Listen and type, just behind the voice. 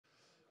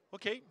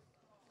Okay.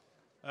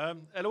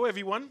 Hello,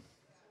 everyone.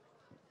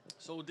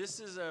 So this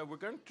is we're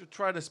going to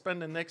try to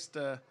spend the next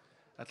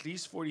at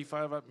least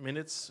 45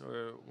 minutes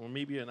or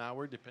maybe an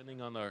hour, depending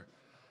on our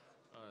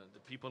the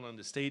people on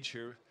the stage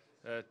here,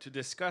 to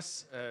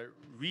discuss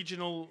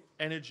regional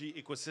energy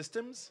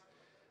ecosystems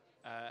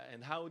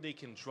and how they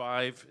can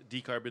drive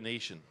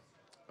decarbonation.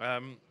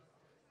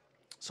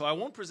 So I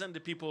won't present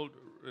the people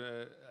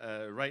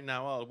right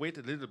now. I'll wait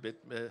a little bit,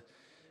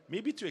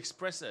 maybe to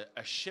express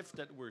a shift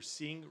that we're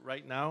seeing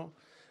right now,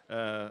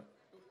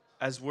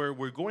 as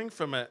we're going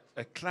from a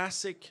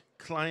classic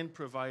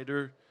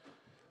client-provider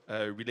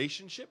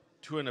relationship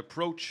to an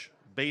approach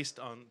based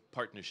on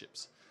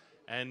partnerships.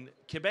 And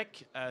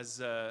Quebec has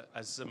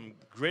some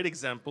great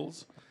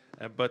examples,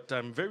 but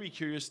I'm very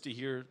curious to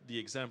hear the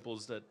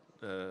examples that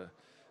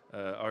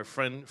our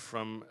friend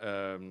from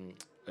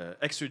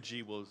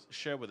Exergi will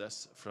share with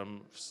us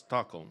from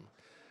Stockholm.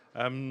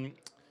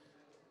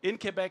 In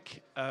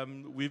Quebec,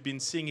 we've been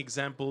seeing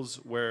examples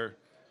where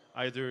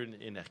either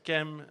in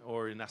Erkem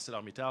or in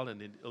ArcelorMittal, and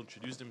they'll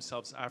introduce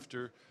themselves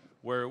after,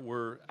 where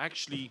we're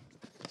actually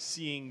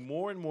seeing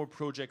more and more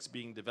projects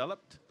being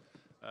developed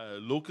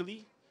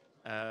locally,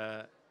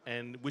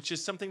 and which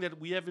is something that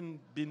we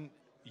haven't been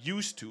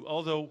used to.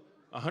 Although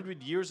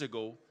 100 years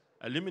ago,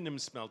 aluminum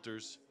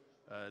smelters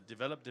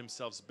developed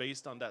themselves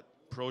based on that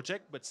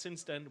project, but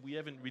since then we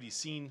haven't really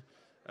seen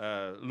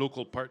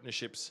local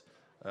partnerships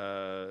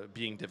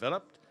being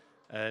developed.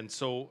 And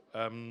so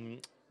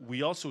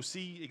we also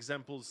see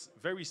examples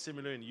very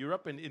similar in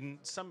Europe, and in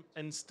some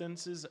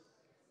instances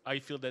I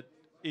feel that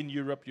in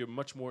Europe you're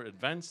much more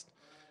advanced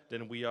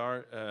than we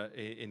are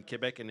in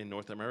Quebec and in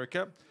North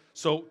America.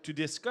 So to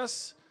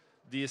discuss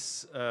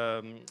this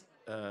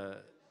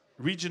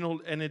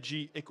regional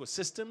energy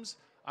ecosystems,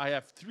 I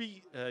have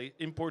three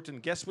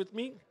important guests with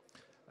me.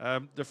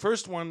 The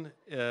first one,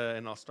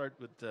 and I'll start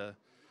with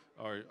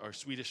our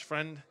Swedish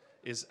friend,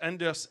 is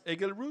Anders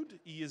Egelrud.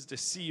 He is the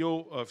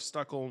CEO of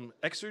Stockholm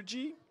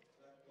Exergi.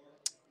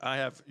 I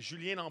have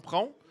Julien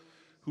Lampron,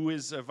 who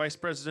is Vice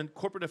President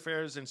Corporate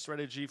Affairs and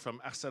Strategy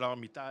from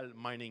ArcelorMittal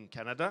Mining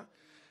Canada.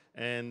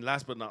 And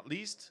last but not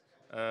least,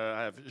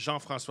 I have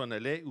Jean-François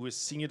Nollet, who is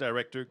Senior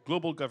Director,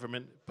 Global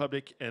Government,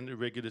 Public and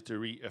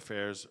Regulatory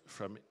Affairs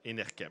from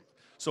Enerkem.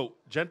 So,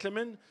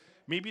 gentlemen,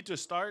 maybe to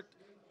start,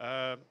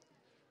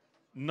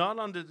 not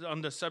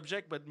on the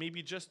subject, but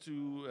maybe just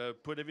to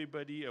put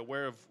everybody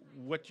aware of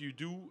what you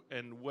do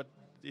and what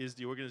is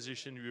the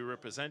organization you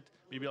represent.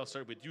 Maybe I'll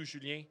start with you,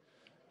 Julien.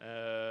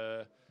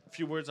 A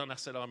few words on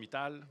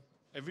ArcelorMittal.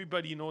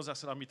 Everybody knows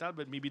ArcelorMittal,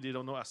 but maybe they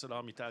don't know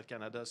ArcelorMittal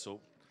Canada, so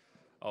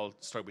I'll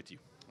start with you.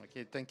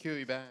 Okay, thank you,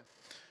 Hubert.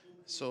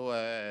 So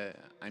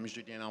I'm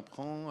Julien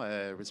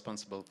Lampron,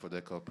 responsible for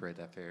the corporate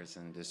affairs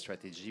and the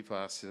strategy for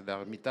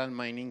ArcelorMittal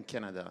Mining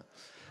Canada.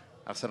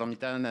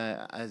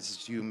 ArcelorMittal,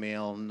 as you may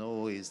all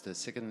know, is the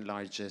second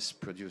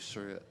largest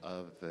producer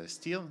of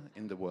steel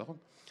in the world.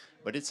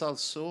 But it's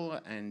also,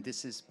 and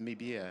this is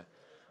maybe a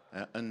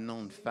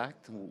unknown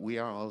fact, we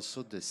are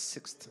also the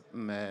sixth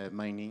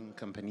mining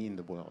company in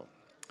the world,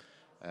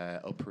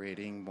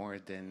 operating more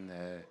than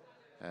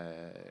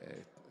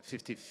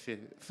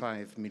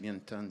 55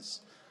 million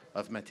tons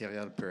of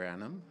material per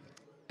annum.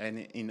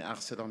 And in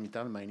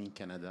ArcelorMittal Mining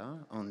Canada,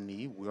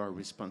 only we are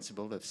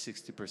responsible of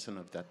 60%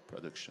 of that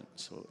production.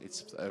 So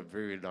it's a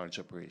very large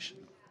operation.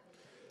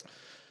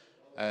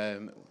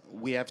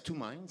 We have two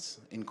mines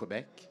in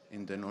Quebec,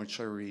 in the North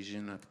Shore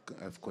region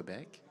of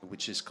Quebec,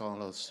 which is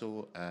called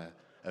also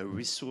a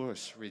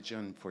resource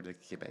region for the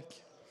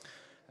Quebec.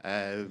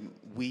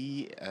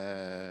 We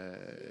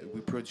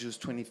produce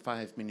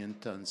 25 million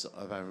tons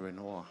of iron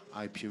ore,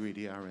 high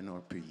purity iron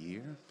ore per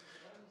year,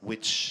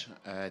 which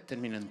 10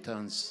 million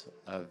tons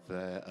of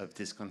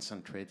this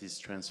concentrate is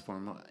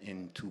transformed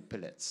into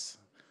pellets,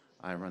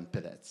 iron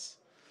pellets.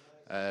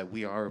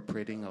 We are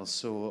operating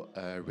also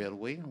a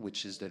railway,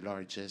 which is the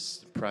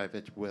largest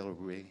private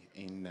railway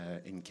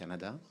in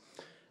Canada,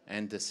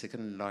 and the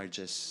second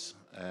largest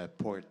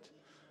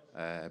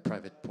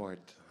private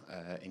port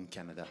in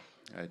Canada,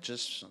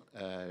 just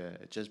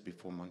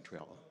before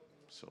Montreal.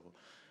 So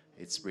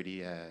it's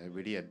really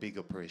a big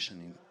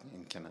operation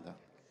in Canada.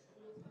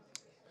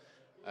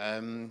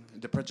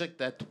 The project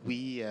that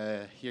we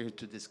here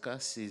to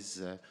discuss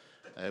is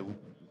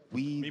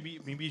Maybe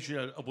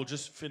we'll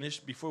just finish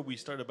before we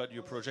start about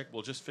your project.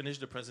 We'll just finish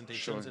the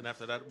presentations, and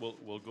after that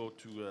we'll go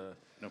to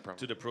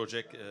to the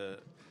project.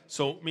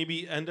 So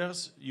maybe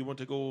Anders, you want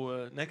to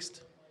go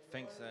next?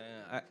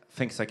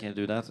 Thanks, I can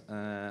do that.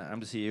 I'm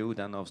the CEO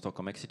then of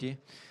Stockholm Exergi.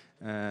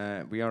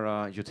 We are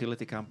a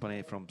utility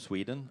company from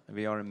Sweden.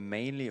 We are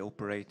mainly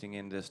operating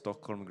in the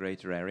Stockholm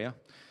greater area.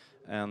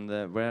 And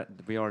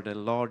we are the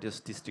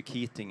largest district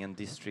heating and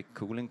district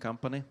cooling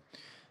company.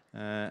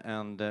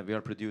 And we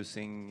are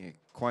producing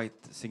quite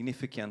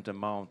significant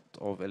amount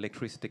of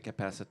electricity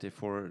capacity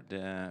for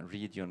the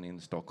region in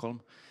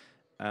Stockholm.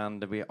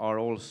 And we are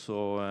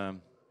also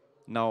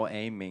now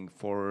aiming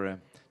for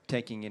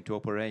taking into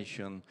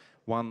operation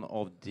one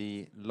of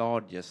the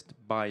largest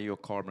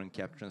biocarbon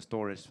capture and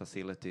storage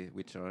facility,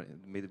 which are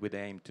with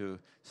aim to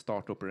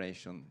start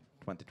operation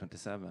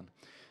 2027.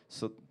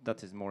 So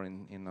that is more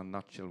in a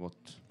nutshell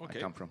what I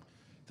come from.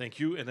 Thank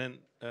you. And then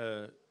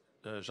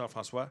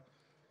Jean-François,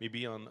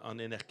 maybe on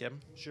Enerchem.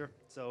 Sure.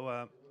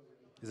 So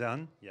is that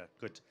on? Yeah,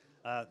 good.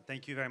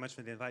 Thank you very much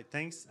for the invite.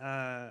 Thanks,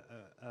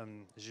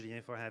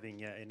 Julien, for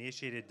having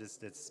initiated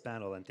this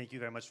panel, and thank you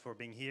very much for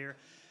being here.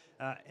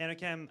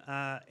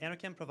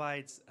 Enerchem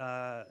provides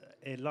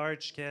a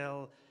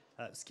large-scale,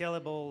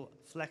 scalable,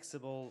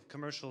 flexible,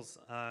 commercial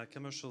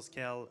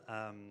scale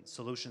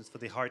solutions for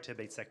the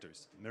hard-to-abate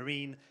sectors: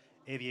 marine,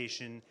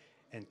 aviation,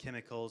 and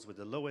chemicals, with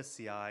the lowest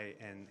CI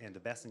and the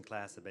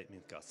best-in-class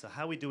abatement costs. So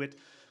how we do it,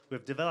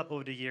 we've developed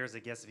over the years a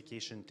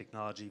gasification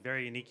technology,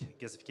 very unique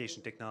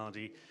gasification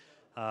technology,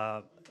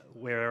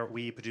 where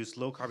we produce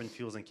low-carbon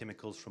fuels and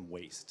chemicals from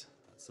waste.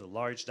 So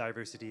large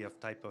diversity of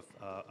type of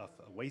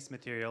waste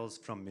materials,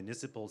 from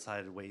municipal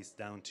sided waste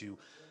down to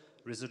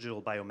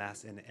residual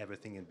biomass and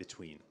everything in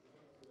between.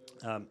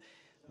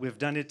 We've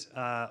done it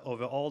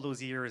over all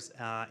those years,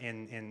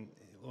 and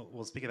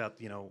we'll speak about,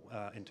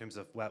 in terms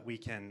of what we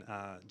can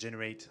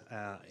generate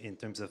in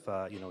terms of,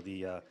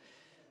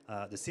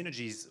 the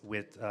synergies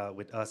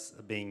with us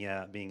being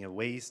a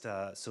waste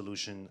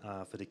solution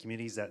for the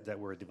communities that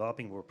we're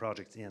developing, we're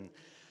projects in.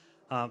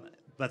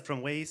 But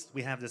from waste,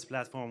 we have this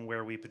platform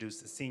where we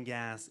produce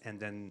syngas and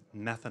then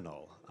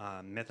methanol.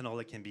 Methanol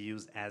that can be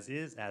used as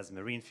is, as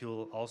marine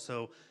fuel.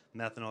 Also,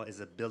 methanol is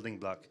a building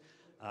block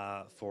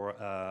for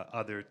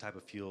other type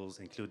of fuels,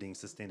 including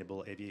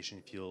sustainable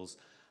aviation fuels,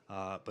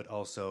 but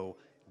also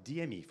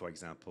DME, for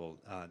example,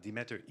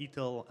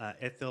 dimethyl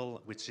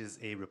ethyl, which is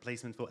a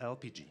replacement for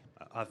LPG,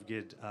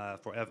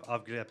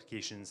 off-grid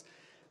applications.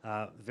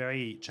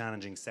 Very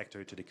challenging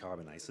sector to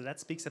decarbonize. So that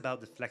speaks about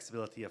the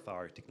flexibility of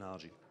our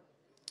technology.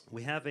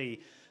 We have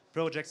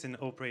projects in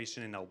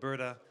operation in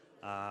Alberta,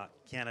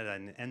 Canada,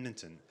 and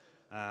Edmonton,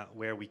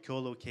 where we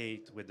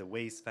co-locate with the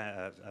waste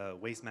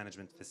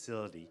management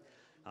facility.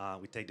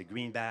 We take the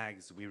green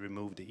bags, we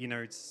remove the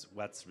inerts,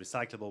 what's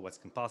recyclable, what's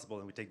compostable,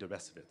 and we take the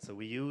rest of it. So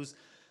we use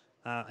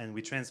and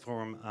we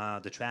transform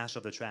the trash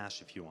of the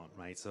trash, if you want,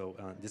 right? So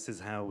this is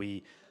how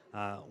we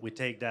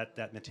take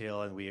that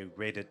material and we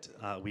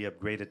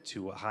upgrade it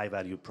to a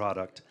high-value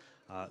product,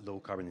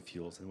 low-carbon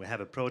fuels. And we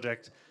have a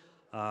project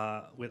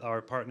with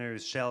our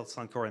partners Shell,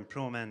 Suncor, and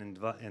Proman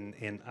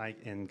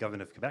in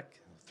Government of Quebec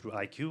through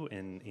IQ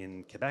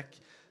in Quebec,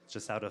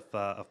 just out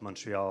of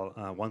Montreal,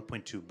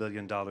 $1.2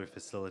 billion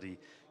facility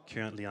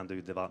currently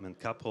under development,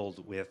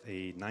 coupled with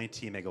a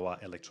 90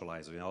 megawatt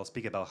electrolyzer. And I'll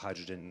speak about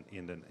hydrogen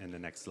in the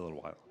next little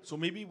while. So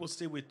maybe we'll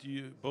stay with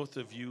you, both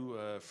of you,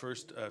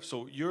 first.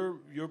 So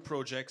your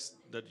projects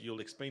that you'll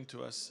explain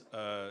to us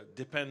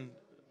depend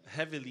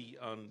heavily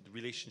on the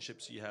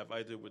relationships you have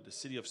either with the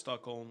city of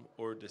Stockholm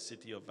or the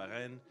city of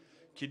Varennes.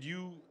 Could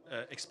you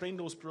explain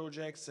those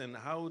projects, and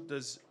how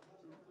does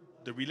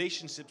the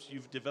relationships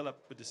you've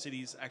developed with the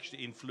cities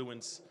actually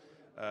influence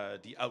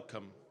the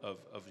outcome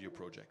of your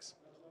projects?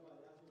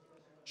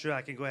 Sure,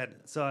 I can go ahead.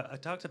 So I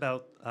talked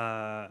about,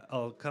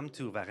 I'll come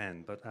to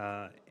Varennes, but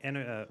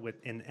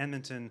in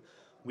Edmonton,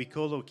 we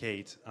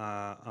co-locate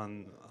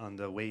on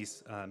the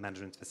waste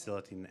management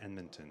facility in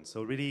Edmonton.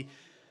 So really,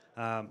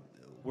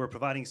 we're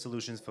providing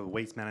solutions for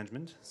waste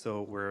management.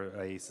 So we're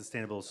a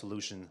sustainable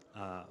solution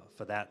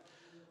for that.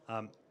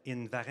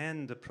 In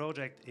Varennes, the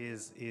project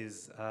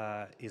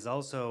is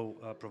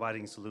also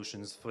providing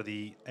solutions for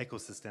the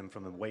ecosystem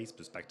from a waste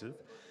perspective.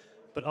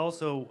 But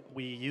also,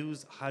 we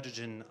use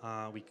hydrogen.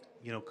 We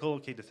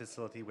co-locate the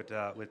facility with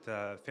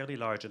a fairly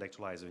large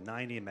electrolyzer,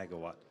 90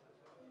 megawatt,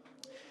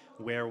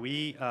 where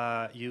we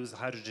use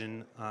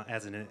hydrogen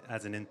as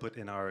an input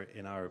in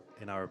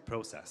our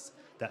process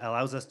that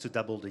allows us to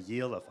double the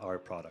yield of our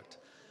product.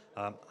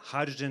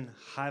 Hydrogen,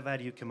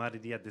 high-value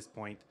commodity at this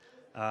point,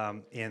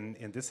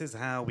 and this is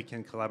how we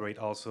can collaborate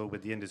also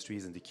with the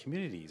industries and the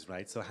communities,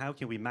 right? So how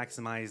can we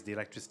maximize the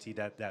electricity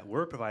that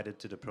were provided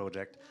to the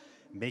project,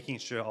 making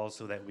sure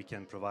also that we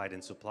can provide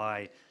and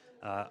supply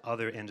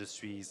other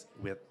industries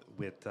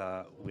with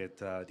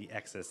the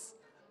excess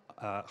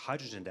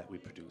hydrogen that we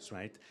produce,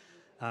 right?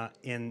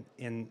 And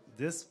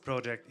this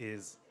project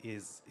is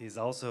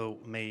also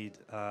made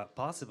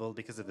possible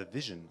because of the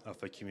vision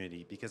of a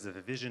community, because of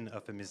the vision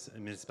of a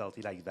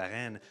municipality like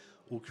Varennes,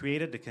 who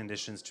created the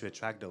conditions to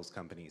attract those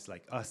companies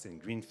like us in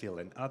Greenfield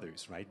and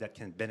others, right, that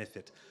can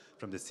benefit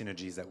from the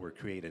synergies that were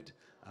created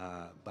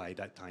by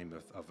that time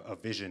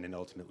of vision and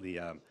ultimately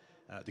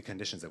the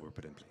conditions that were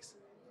put in place.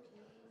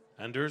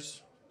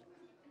 Anders,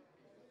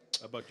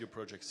 about your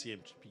project,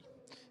 CMGP.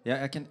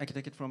 Yeah, I can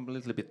take it from a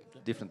little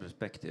bit different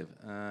perspective.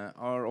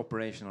 Our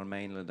operation are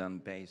mainly then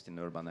based in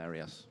urban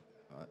areas,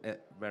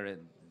 very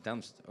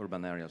dense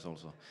urban areas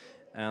also.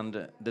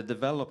 And the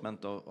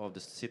development of the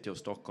city of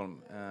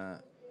Stockholm,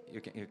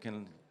 you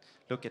can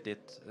look at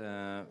it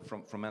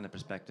from many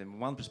perspectives.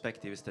 One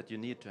perspective is that you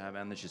need to have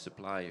energy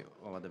supply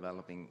of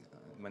developing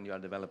when you are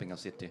developing a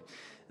city,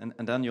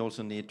 and then you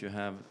also need to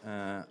have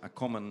a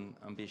common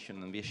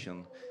ambition and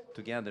vision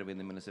together with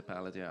the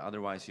municipality.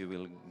 Otherwise, you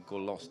will go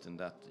lost in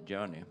that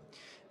journey.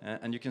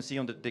 And you can see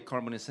on the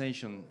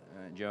decarbonization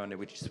journey,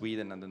 which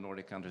Sweden and the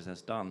Nordic countries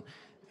has done,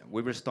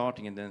 we were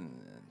starting in the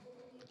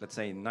let's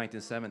say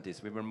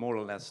 1970s, we were more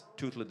or less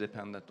totally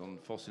dependent on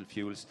fossil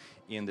fuels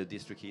in the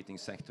district heating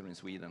sector in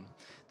Sweden.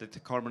 The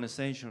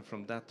decarbonization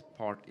from that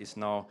part is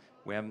now,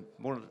 we have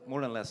more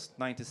or less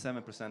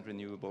 97%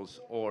 renewables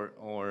or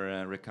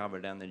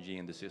recovered energy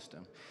in the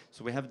system.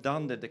 So we have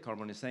done the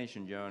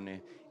decarbonization journey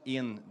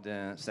in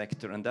the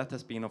sector, and that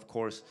has been, of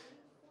course,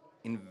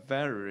 in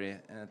very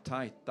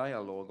tight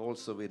dialogue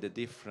also with the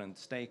different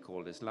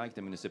stakeholders, like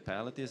the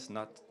municipalities,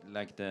 not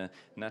like the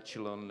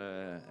national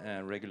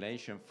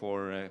regulation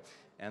for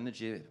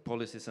energy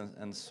policies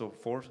and so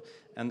forth.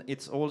 And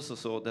it's also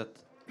so that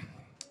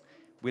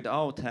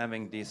without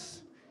having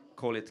this,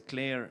 call it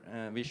clear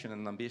vision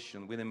and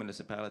ambition with the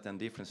municipality and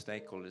different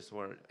stakeholders who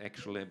are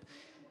actually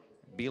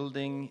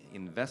building,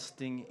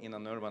 investing in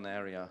an urban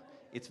area,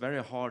 it's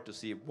very hard to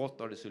see what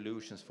are the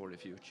solutions for the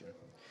future.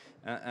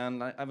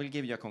 And I will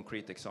give you a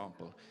concrete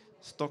example.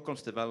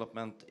 Stockholm's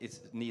development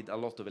need a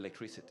lot of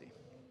electricity.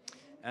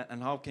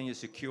 And how can you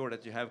secure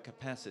that you have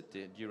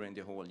capacity during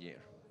the whole year?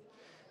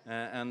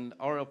 And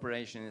our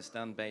operation is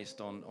then based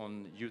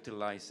on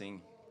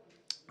utilizing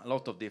a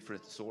lot of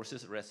different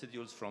sources,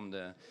 residuals from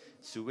the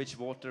sewage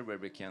water, where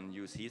we can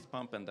use heat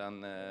pump and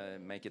then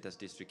make it as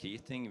district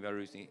heating. We're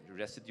using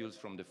residuals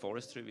from the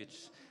forestry,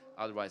 which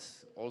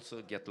otherwise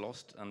also get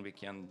lost, and we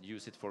can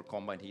use it for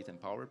combined heat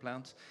and power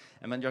plants.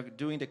 And when you're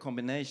doing the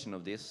combination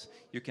of this,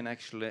 you can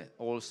actually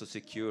also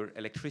secure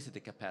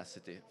electricity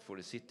capacity for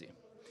the city.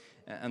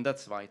 And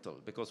that's vital,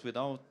 because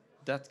without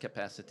that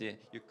capacity,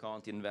 you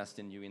can't invest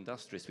in new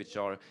industries, which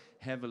are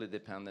heavily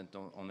dependent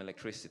on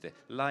electricity,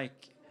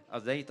 like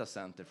a data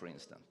center, for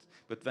instance.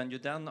 But when you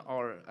then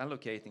are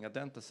allocating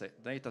a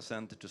data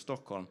center to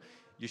Stockholm,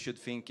 you should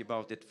think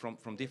about it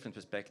from different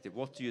perspectives.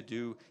 What do you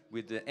do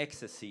with the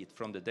excess heat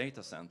from the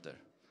data center?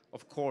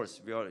 Of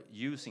course, we are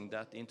using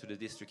that into the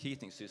district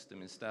heating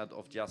system instead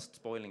of just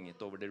spoiling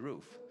it over the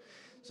roof.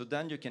 So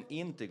then you can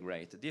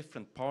integrate a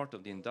different part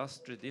of the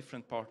industry,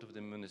 different part of the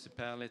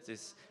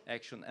municipalities'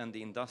 action and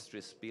the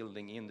industries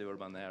building in the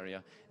urban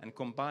area, and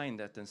combine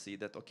that and see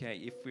that, okay,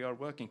 if we are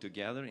working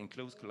together in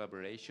close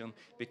collaboration,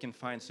 we can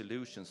find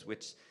solutions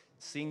which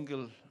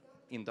single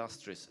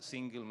industries,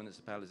 single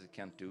municipalities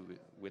can't do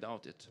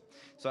without it.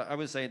 So I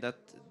would say that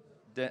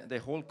the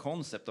whole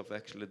concept of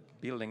actually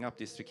building up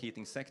district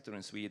heating sector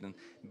in Sweden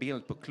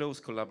built for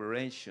close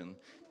collaboration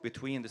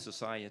between the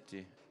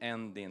society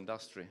and the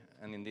industry,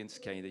 and in this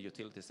case, the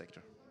utility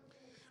sector.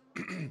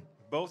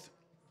 Both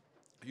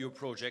your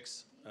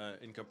projects,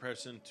 in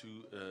comparison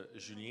to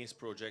Julien's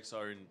projects,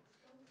 are in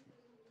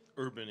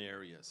urban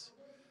areas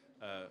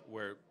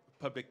where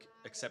public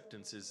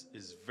acceptance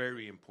is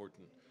very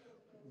important.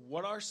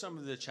 What are some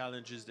of the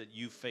challenges that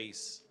you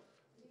face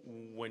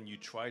when you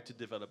try to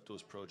develop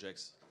those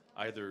projects?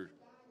 Either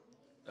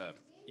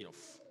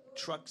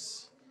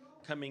trucks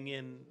coming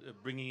in,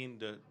 bringing in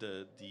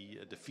the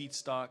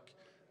feedstock,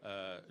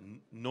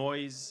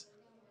 noise,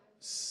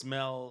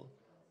 smell.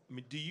 I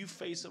mean, do you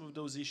face some of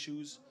those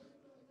issues?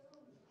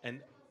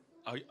 And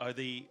are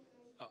they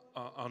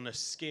on a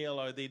scale?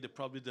 Are they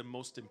probably the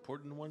most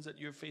important ones that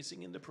you're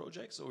facing in the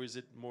projects, or is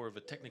it more of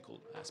a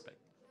technical aspect?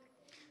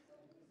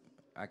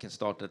 I can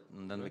start it,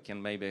 and then we can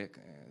maybe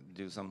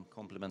do some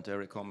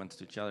complementary comments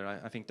to each other.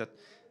 I think that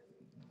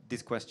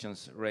these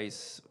questions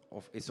raise,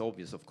 it's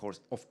obvious, of course.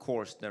 Of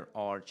course, there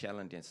are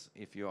challenges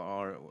if you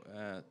are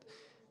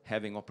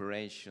having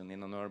operation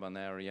in an urban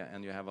area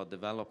and you have a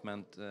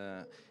development,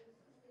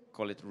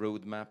 call it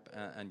roadmap,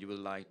 and you would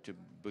like to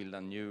build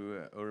a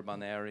new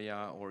urban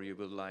area, or you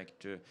would like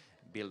to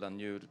build a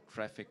new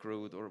traffic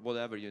route, or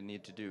whatever you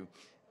need to do.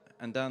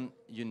 And then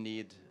you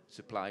need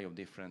supply of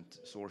different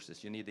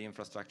sources. You need the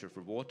infrastructure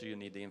for water, you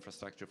need the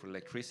infrastructure for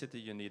electricity,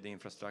 you need the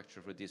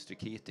infrastructure for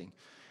district heating.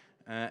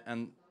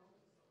 And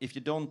if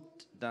you don't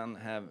then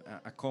have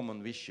a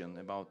common vision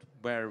about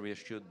where we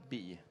should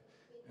be,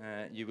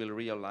 you will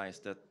realize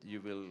that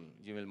you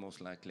will most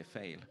likely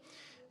fail.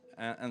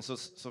 And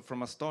so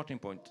from a starting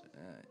point,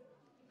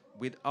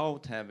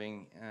 without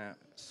having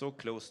so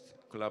close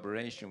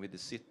collaboration with the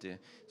city,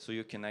 so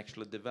you can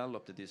actually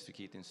develop the district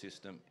heating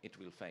system, it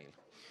will fail.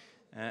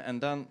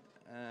 And then,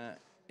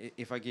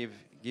 if I give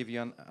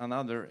you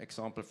another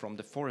example from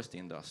the forest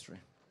industry,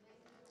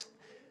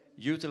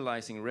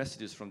 utilizing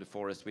residues from the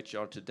forest, which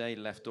are today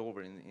left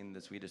over in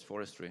the Swedish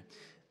forestry,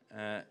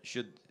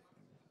 should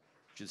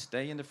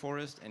stay in the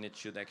forest, and it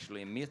should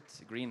actually emit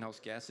greenhouse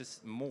gases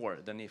more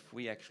than if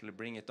we actually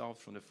bring it out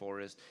from the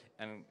forest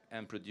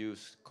and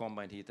produce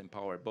combined heat and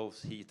power,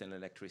 both heat and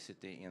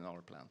electricity in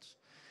our plants.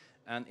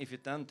 And if you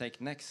then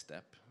take next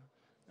step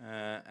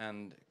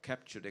and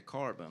capture the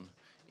carbon,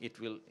 it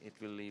will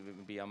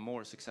even be a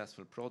more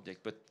successful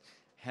project. But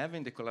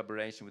having the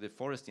collaboration with the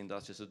forest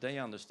industry, so they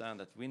understand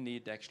that we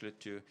need actually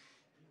to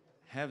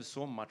have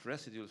so much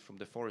residues from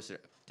the forest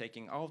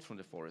taking out from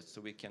the forest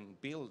so we can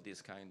build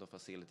this kind of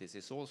facilities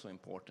is also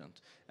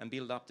important, and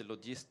build up the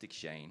logistic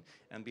chain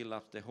and build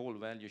up the whole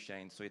value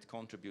chain so it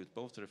contributes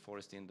both to the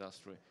forest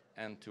industry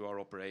and to our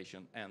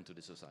operation and to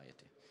the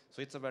society.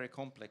 So it's a very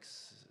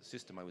complex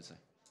system, I would say.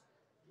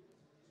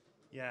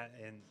 Yeah,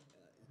 and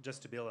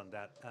just to build on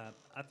that,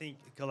 I think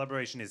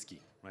collaboration is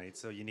key, right?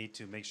 So you need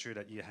to make sure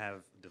that you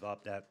have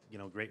developed that,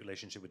 great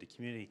relationship with the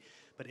community.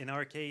 But in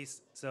our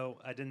case, so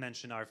I didn't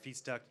mention our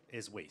feedstock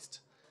is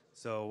waste.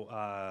 So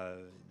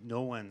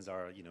no one's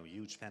are,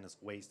 huge fan of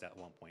waste at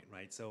one point,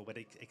 right? So, but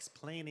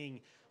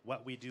explaining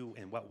what we do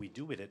and what we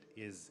do with it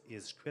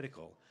is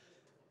critical.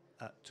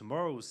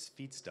 Tomorrow's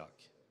feedstock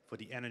for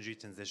the energy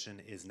transition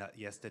is not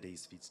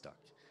yesterday's feedstock.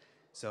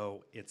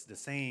 So it's the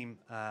same,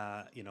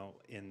 for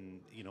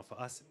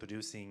us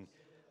producing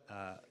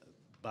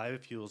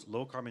biofuels,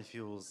 low carbon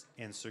fuels,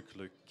 and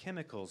circular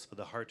chemicals for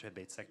the hard to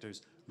abate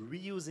sectors,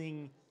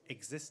 reusing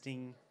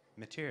existing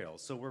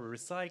materials. So we're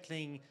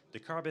recycling the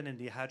carbon and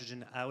the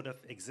hydrogen out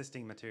of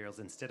existing materials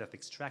instead of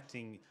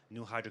extracting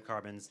new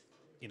hydrocarbons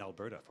in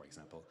Alberta, for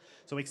example.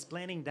 So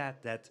explaining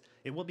that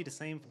it will be the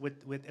same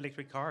with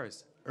electric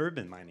cars.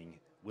 Urban mining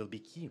will be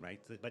key, right?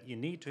 But you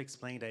need to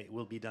explain that it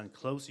will be done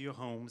close to your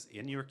homes,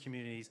 in your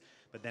communities,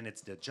 but then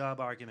it's the job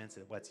arguments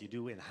and what you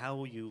do and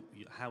how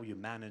you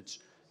manage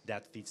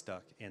that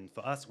feedstock. And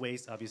for us,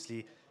 waste,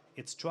 obviously,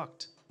 it's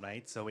trucked,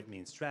 right? So it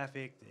means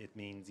traffic, it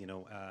means,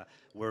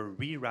 we're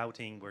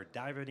rerouting, we're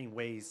diverting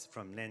waste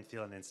from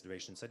landfill and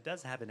incineration. So it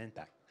does have an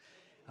impact.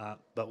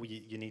 But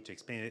you need to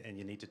explain it, and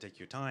you need to take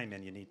your time,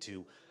 and you need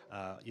to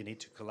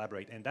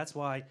collaborate. And that's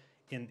why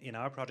in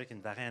our project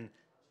in Varennes,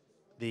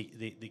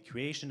 the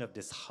creation of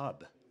this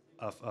hub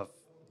of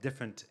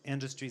different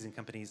industries and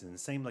companies in the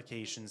same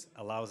locations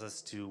allows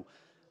us to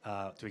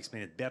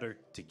explain it better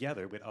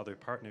together with other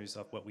partners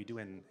of what we do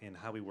and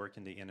how we work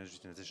in the energy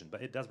transition.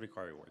 But it does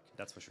require work,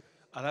 that's for sure.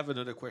 I'll have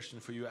another question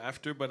for you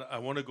after, but I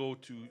want to go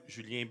to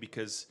Julien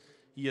because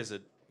he has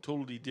a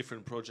totally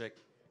different project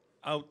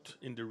out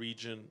in the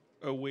region,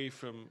 away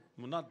from,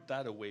 well, not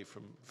that away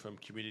from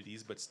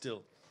communities, but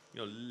still,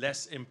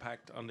 less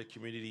impact on the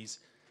communities.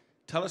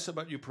 Tell us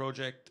about your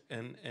project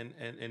and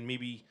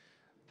maybe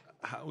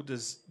how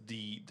does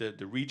the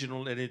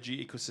regional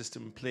energy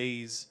ecosystem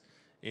plays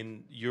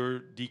in your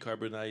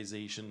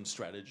decarbonization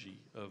strategy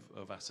of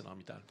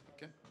ArcelorMittal.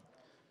 Okay.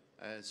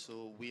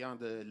 So we are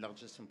the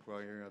largest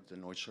employer of the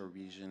North Shore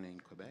region in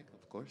Quebec,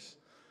 of course.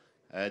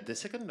 The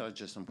second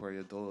largest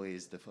employer, though,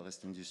 is the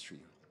forest industry.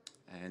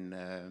 And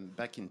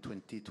back in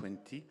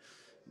 2020,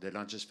 the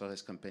largest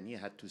forest company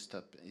had to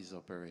stop its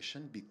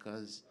operation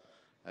because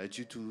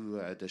due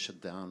to the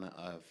shutdown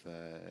of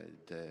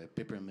the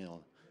paper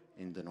mill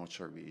in the North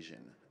Shore region,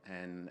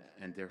 and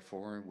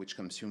therefore which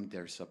consumed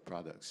their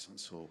sub-products.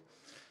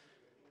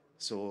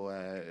 So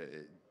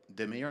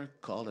the mayor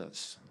called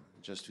us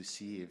just to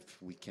see if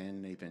we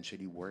can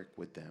eventually work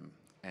with them.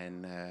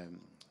 And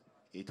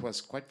it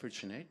was quite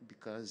fortunate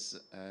because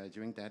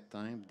during that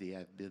time they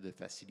have built a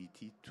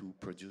facility to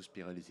produce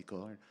pyrolytic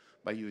oil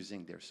by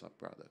using their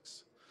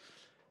sub-products.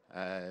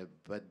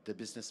 But the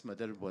business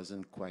model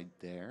wasn't quite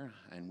there,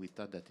 and we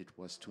thought that it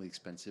was too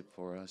expensive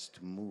for us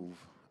to move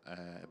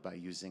by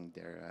using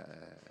their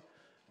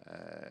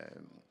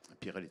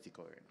pyrolytic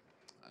oil.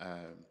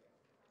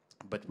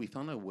 But we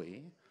found a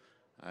way,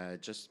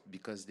 just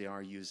because they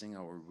are using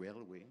our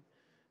railway,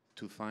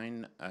 to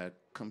find a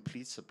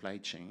complete supply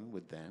chain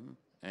with them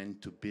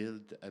and to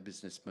build a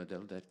business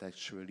model that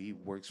actually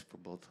works for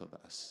both of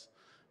us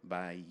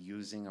by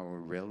using our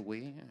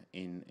railway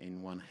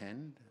in one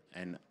hand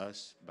and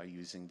us by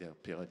using the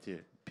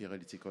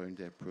pyrolytic oil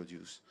they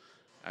produce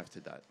after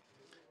that.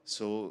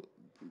 So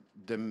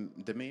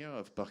the mayor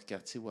of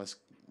Port-Cartier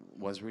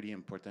was really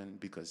important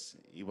because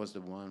he was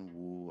the one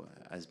who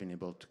has been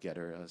able to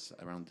gather us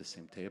around the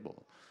same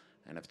table.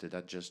 And after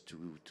that, just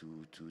to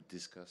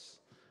discuss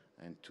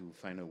and to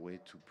find a way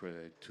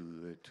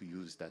to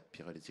use that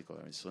pyrolytic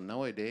oil. So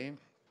nowadays,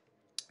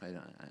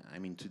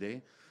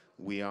 today,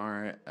 we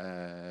are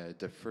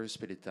the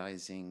first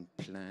pelletizing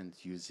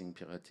plant using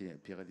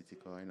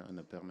pyrolytic oil on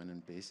a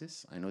permanent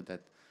basis. I know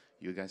that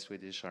you guys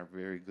Swedish are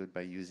very good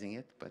by using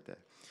it, but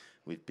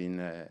we've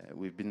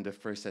been the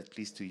first at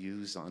least to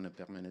use on a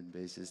permanent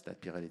basis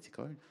that pyrolytic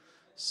oil.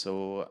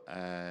 So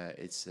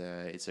it's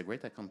a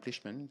great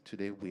accomplishment.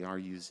 Today we are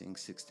using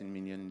 16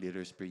 million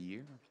liters per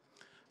year,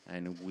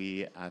 and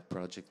we have a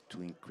project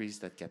to increase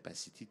that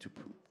capacity to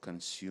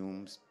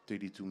consume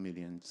 32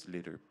 million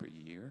liters per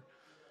year,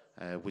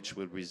 which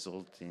will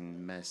result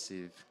in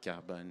massive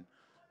carbon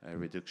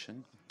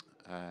reduction.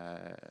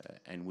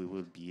 And we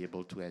will be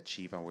able to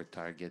achieve our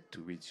target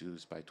to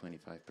reduce by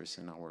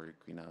 25% our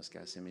greenhouse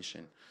gas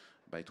emission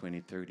by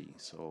 2030.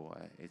 So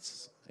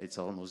it's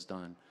almost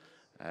done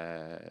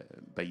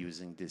by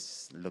using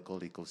this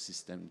local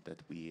ecosystem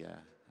that we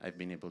have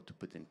been able to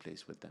put in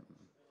place with them.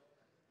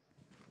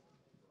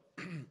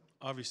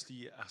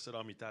 obviously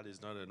ArcelorMittal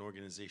is not an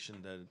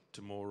organization that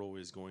tomorrow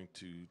is going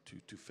to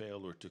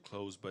fail or to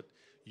close, but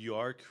you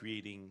are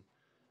creating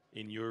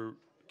in your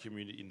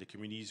community, in the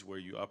communities where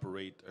you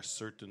operate, a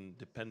certain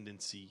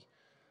dependency.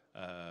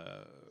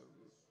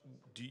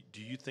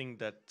 Do you think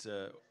that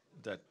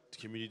that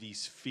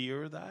communities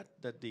fear that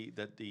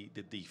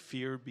they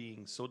fear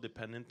being so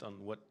dependent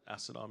on what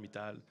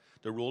ArcelorMittal,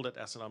 the role that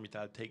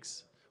ArcelorMittal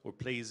takes or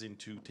plays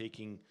into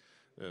taking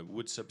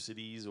wood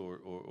subsidies or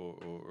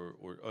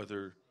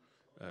other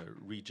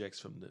rejects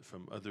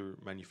from other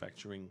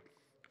manufacturing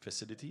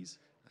facilities?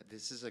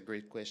 This is a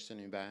great question,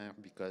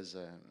 Hubert, because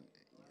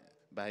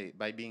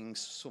by being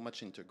so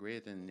much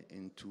integrated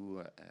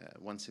into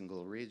one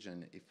single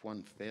region, if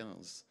one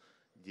fails,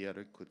 the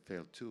other could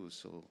fail too.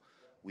 So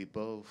we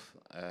both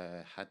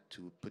had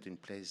to put in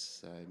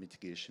place a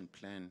mitigation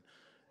plan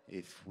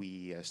if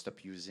we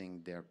stop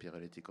using their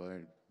pyrolytic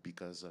oil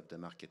because of the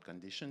market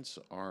conditions,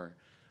 or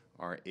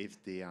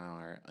if they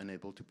are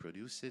unable to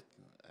produce it,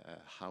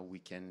 how we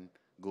can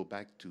go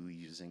back to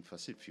using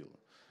fossil fuel.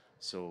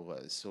 So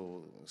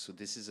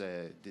this is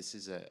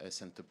a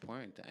center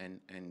point,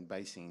 and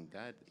by saying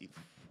that, if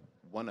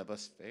one of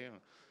us fail,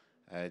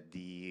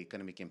 the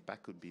economic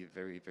impact could be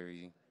very,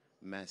 very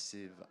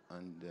massive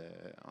on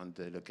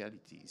the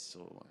localities,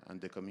 so on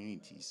the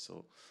communities.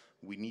 So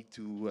we need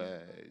to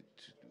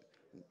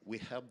we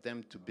help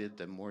them to build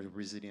a more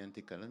resilient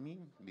economy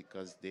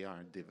because they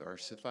are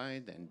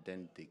diversified, and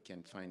then they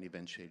can find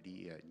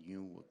eventually a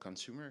new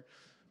consumer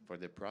for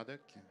the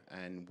product,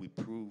 and we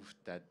proved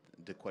that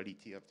the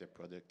quality of the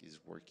product is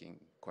working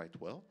quite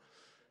well.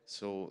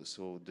 So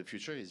the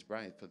future is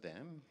bright for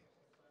them,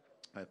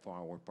 for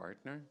our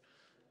partner,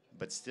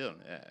 but still,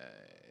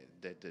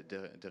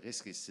 the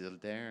risk is still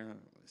there,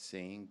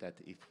 saying that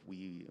if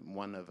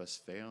one of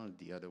us fail,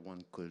 the other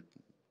one could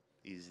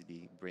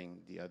easily bring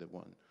the other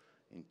one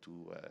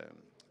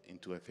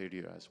into a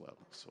failure as well.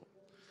 So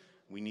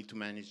we need to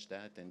manage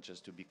that, and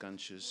just to be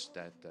conscious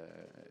that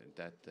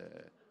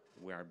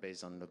we are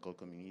based on local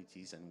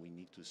communities, and we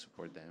need to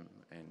support them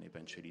and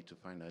eventually to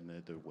find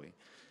another way.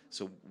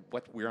 So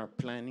what we are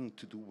planning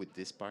to do with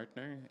this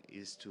partner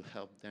is to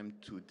help them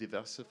to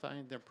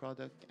diversify their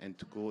product and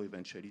to go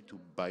eventually to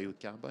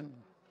biocarbon,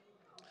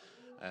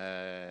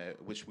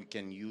 which we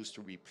can use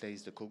to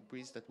replace the coke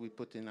grease that we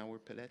put in our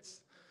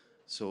pellets.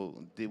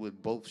 So they will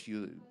both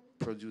use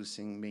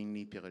producing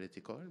mainly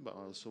pyrolytic oil, but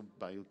also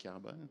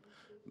biocarbon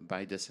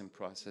by the same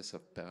process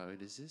of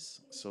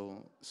pyrolysis.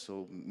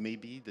 So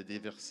maybe the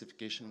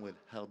diversification will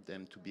help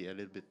them to be a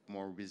little bit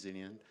more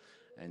resilient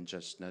and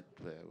just not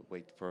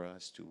wait for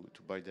us to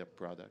buy their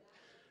product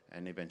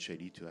and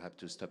eventually to have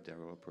to stop their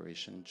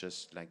operation,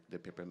 just like the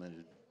paper mill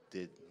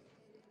did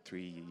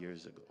 3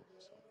 years ago.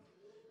 So.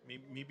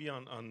 Maybe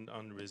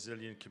on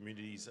resilient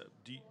communities,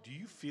 do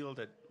you feel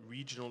that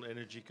regional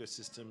energy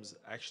ecosystems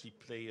actually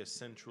play a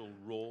central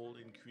role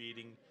in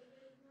creating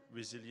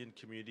resilient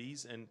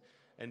communities?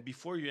 And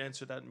before you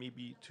answer that,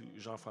 maybe to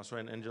Jean-François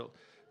and Angel,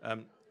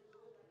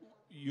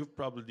 you're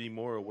probably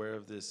more aware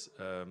of this,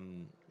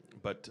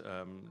 but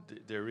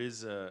there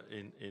is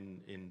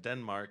in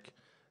Denmark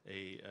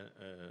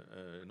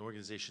an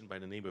organization by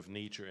the name of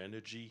Nature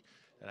Energy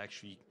that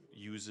actually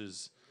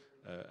uses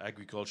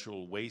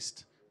agricultural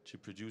waste to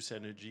produce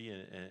energy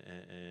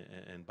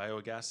and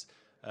biogas.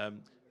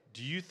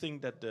 Do you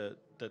think that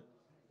that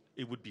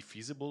it would be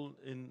feasible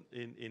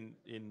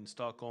in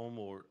Stockholm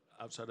or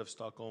outside of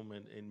Stockholm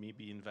and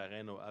maybe in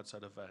Varennes or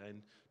outside of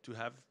Varennes to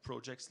have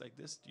projects like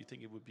this? Do you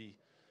think it would be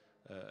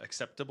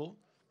acceptable?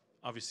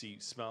 Obviously,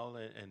 smell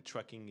and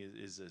trucking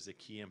is a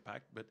key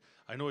impact, but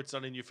I know it's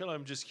not in your field.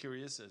 I'm just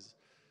curious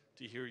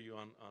to hear you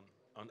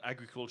on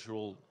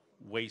agricultural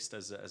waste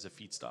as a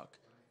feedstock.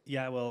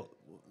 Yeah, well,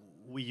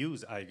 we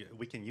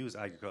can use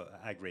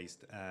ag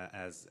waste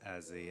as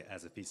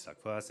a feedstock.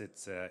 For us,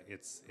 it's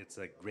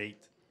a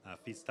great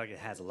feedstock. It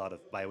has a lot of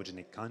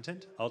biogenic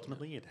content.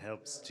 Ultimately, it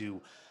helps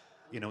to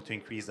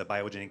increase the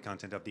biogenic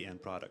content of the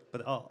end product.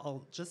 But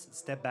I'll just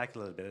step back a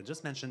little bit and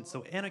just mention,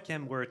 so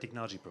Enerchem, we're a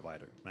technology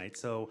provider, right?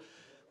 So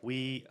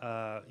we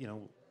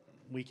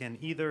can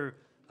either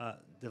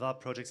develop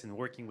projects in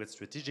working with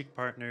strategic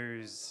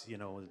partners,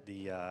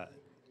 the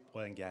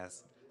oil and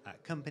gas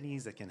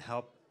companies that can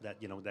help,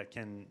 that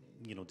can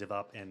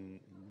develop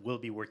and will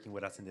be working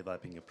with us in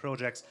developing your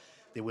projects.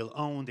 They will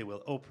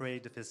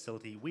operate the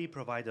facility. We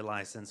provide the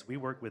license. We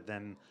work with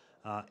them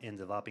in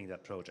developing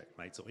that project,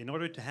 right? So in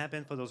order to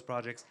happen for those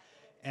projects,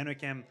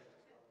 Enerchem,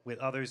 with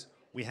others,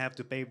 we have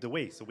to pave the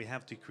way. So we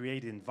have to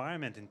create an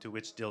environment into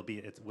which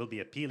it will be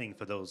appealing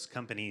for those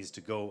companies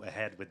to go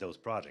ahead with those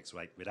projects,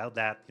 right? Without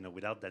that,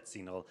 without that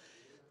signal,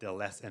 they're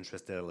less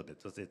interested a little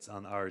bit. So it's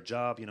on our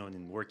job,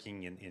 in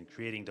working in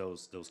creating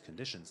those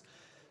conditions.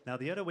 Now,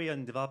 the other way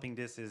in developing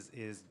this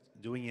is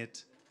doing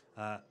it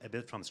a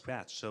bit from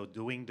scratch. So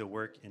doing the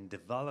work in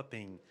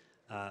developing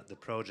the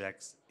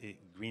projects,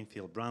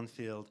 greenfield,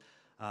 brownfield,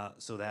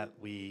 so that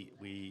we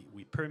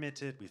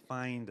permit it, we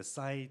find the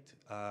site,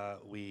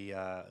 we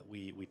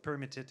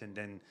permit it, and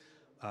then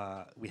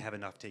we have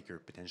an off-taker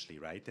potentially,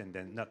 right? And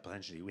then not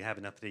potentially, we have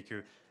an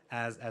off-taker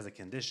as a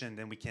condition,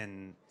 then we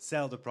can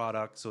sell the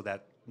product so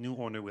that new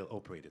owner will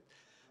operate it.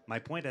 My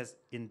point is,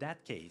 in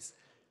that case,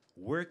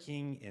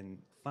 working and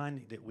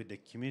finding with the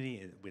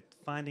community, with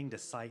finding the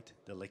site,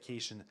 the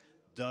location,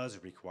 does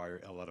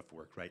require a lot of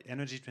work, right?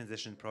 Energy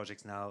transition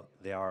projects now,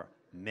 there are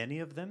many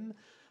of them.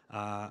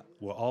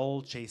 We're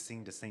all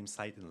chasing the same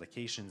site and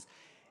locations,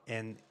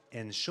 and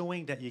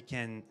showing that you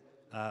can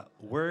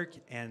work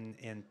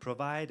and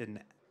provide an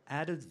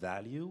added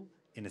value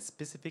in a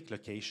specific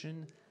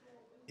location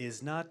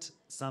is not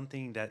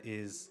something that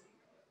is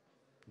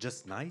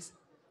just nice.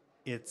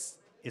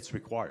 It's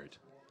required,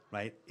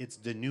 right? It's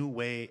the new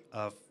way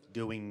of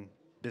doing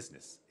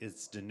business.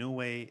 It's the new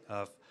way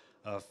of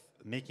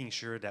making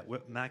sure that we're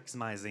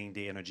maximizing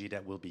the energy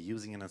that we'll be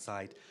using on a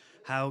site.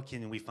 How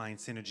can we find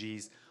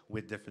synergies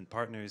with different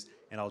partners?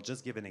 And I'll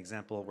just give an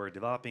example. We're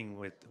developing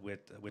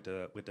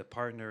with a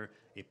partner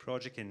a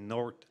project in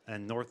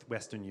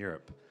northwestern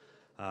Europe,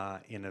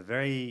 in a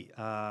very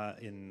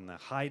in a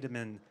high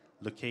demand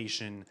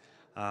location.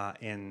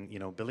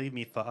 And believe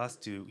me, for us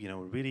to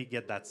really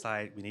get that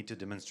site, we need to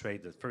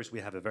demonstrate that first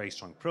we have a very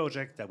strong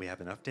project, that we have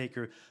an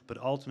off-taker, but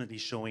ultimately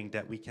showing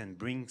that we can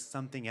bring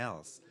something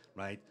else,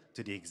 right,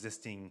 to the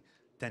existing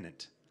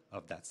tenant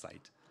of that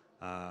site.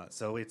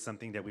 So it's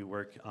something that we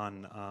work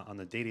on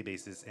a daily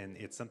basis, and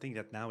it's something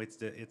that now it's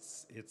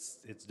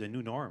the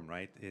new norm,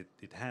 right?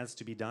 It has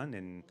to be done,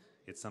 and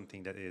it's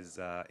something that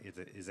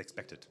is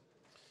expected.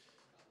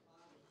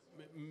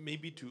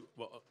 Maybe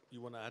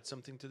you want to add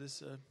something to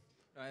this?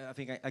 I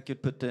think I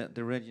could put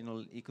the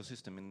regional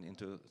ecosystem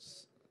into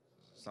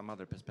some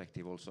other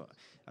perspective also.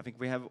 I think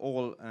we have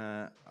all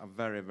a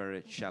very,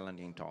 very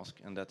challenging task,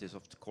 and that is,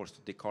 of course,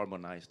 to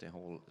decarbonize the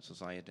whole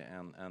society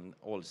and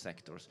all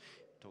sectors.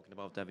 We're talking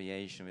about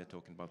aviation, we're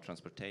talking about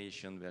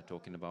transportation, we're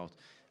talking about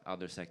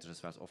other sectors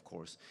as well, of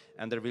course.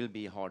 And there will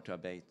be hard to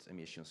abate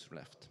emissions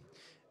left.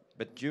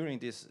 But during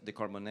this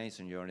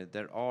decarbonization journey,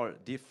 there are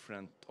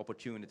different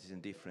opportunities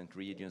in different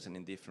regions and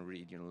in different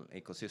regional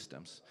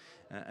ecosystems.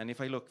 And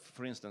if I look,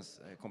 for instance,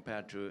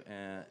 compared to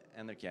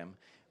Enerkem,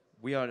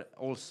 we are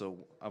also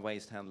a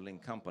waste handling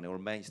company or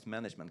waste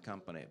management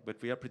company,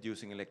 but we are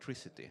producing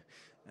electricity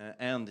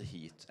and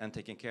heat and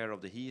taking care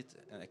of the heat,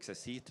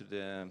 excess heat to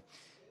the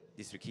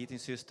district heating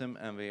system,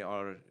 and we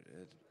are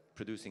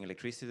producing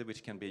electricity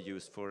which can be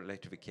used for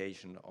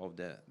electrification of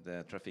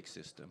the traffic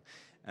system.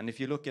 And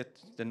if you look at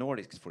the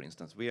Nordics, for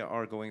instance, we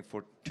are going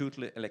for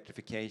total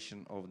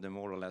electrification of the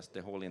more or less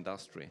the whole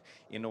industry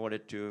in order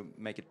to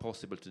make it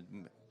possible to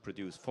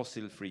produce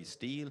fossil-free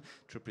steel,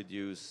 to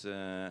produce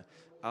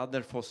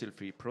other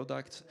fossil-free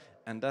products,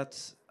 and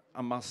that's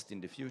a must in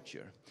the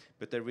future.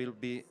 But there will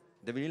be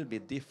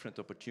different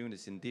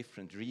opportunities in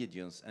different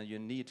regions, and you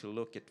need to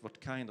look at what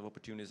kind of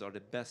opportunities are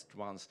the best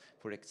ones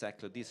for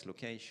exactly this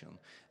location.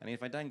 And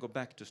if I then go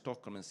back to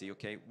Stockholm and see,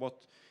 okay,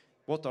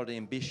 what are the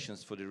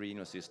ambitions for the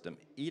regional system?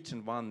 Each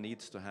and one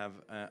needs to have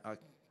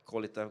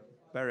call it a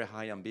very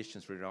high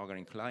ambitions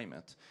regarding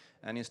climate.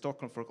 And in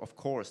Stockholm, of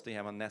course, they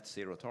have a net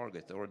zero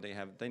target, or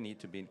they need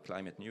to be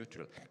climate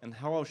neutral. And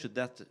how should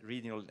that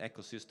regional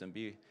ecosystem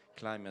be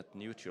climate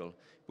neutral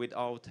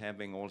without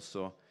having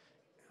also,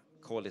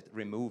 call it,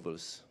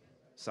 removals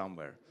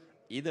somewhere?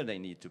 Either they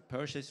need to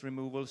purchase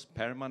removals,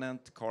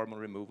 permanent carbon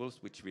removals,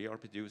 which we are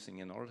producing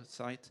in our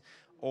site,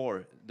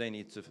 or they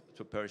need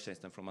to purchase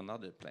them from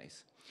another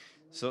place.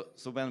 So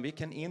when we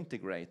can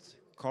integrate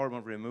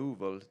carbon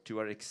removal to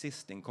our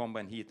existing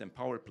combined heat and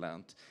power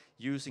plant,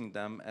 using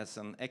them as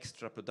an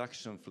extra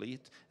production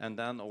fleet, and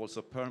then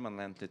also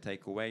permanently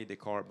take away the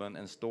carbon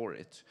and store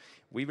it,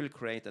 we will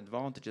create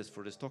advantages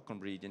for the Stockholm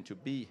region to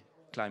be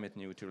climate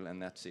neutral and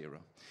net zero.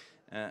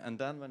 And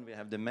then when we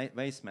have the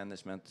waste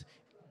management,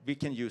 we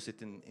can use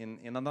it in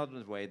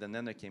another way than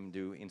Enerkem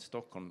do in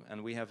Stockholm.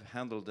 And we have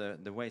handled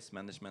the waste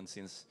management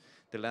since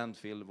the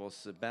landfill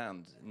was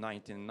banned in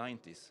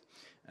 1990s.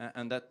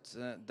 And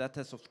that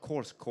has, of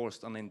course,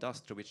 caused an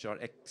industry which are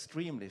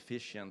extremely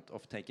efficient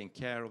of taking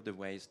care of the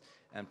waste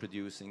and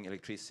producing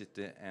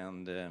electricity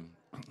and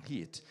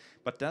heat.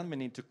 But then we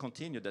need to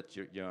continue that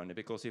journey,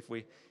 because if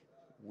we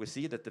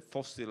see that the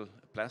fossil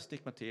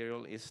plastic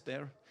material is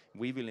there,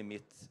 we will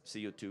emit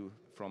CO2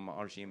 from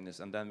our chimneys,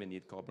 and then we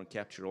need carbon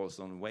capture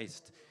also on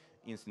waste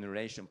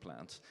incineration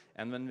plants.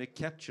 And when we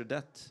capture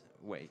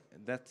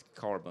that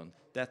carbon,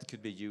 that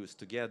could be used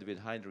together with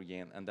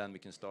hydrogen, and then we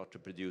can start to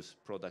produce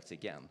products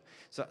again.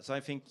 So I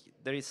think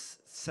there is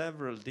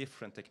several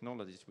different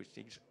technologies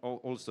which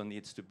also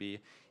needs to be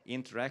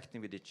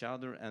interacting with each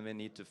other, and we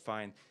need to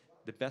find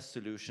the best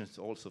solutions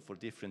also for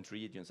different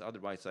regions.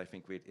 Otherwise, I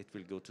think it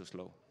will go too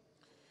slow.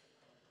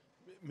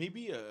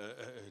 Maybe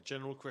a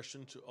general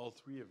question to all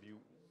three of you.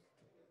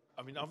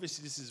 I mean,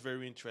 obviously, this is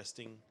very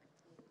interesting.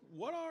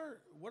 What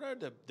are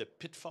the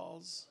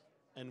pitfalls,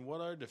 and what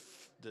are the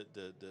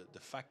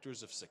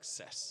factors of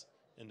success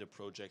in the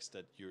projects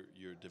that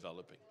you're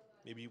developing?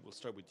 Maybe we'll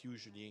start with you,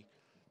 Julien.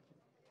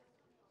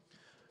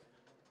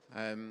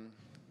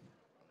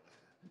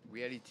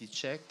 Reality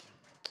check.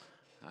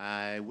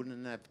 I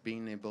wouldn't have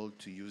been able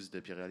to use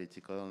the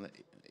periodical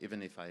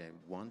even if I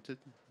wanted,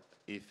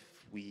 if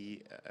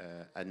we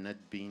had not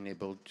been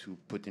able to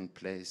put in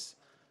place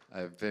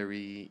a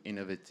very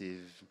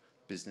innovative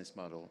business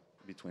model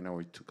between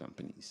our two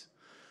companies.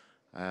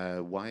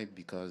 Why?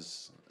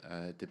 Because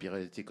the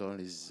periodical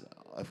is,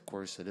 of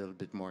course, a little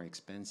bit more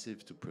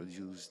expensive to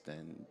produce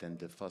than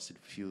the fossil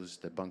fuels,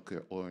 the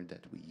bunker oil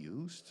that we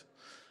used.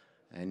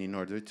 And in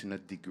order to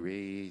not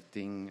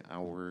degrading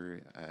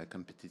our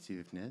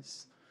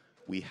competitiveness,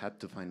 we had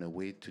to find a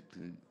way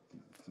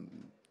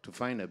to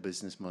find a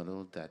business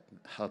model that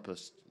help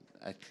us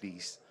at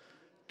least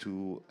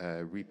to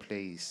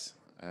replace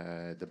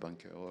the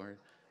bunker oil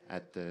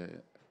at the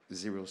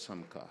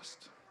zero-sum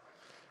cost.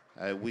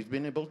 We've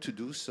been able to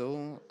do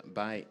so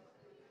by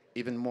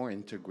even more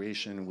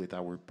integration with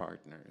our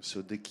partners.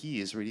 So the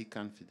key is really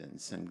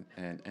confidence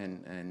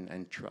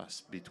and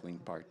trust between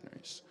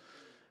partners.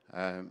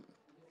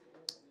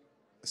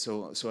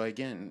 So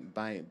again,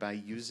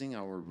 by using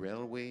our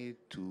railway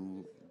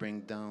to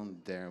bring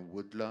down their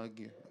wood log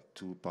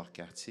to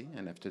Port-Cartier,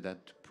 and after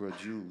that to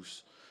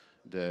produce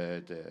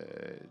the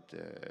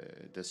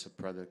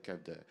subproduct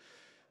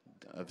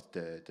of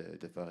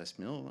the forest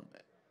mill,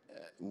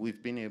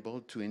 we've been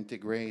able to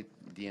integrate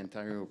the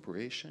entire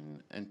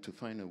operation and to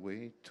find a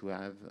way to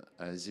have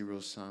a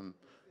zero-sum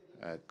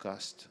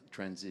cost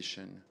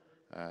transition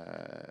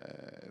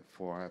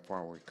for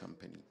our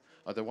company.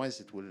 Otherwise,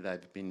 it would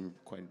have been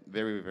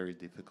very, very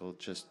difficult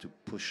just to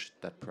push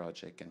that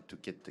project and to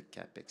get the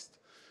capex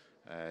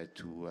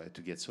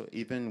to get so,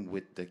 even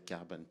with the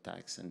carbon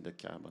tax and the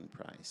carbon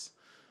price.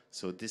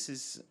 So this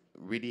is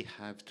really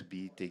have to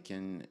be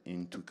taken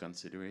into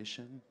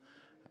consideration.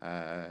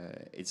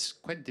 It's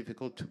quite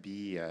difficult to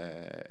be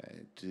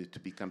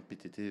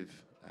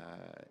competitive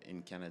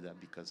in Canada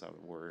because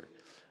our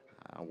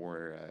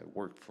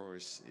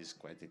workforce is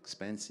quite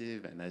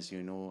expensive, and as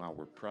you know,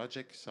 our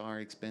projects are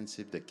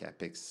expensive. The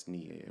capex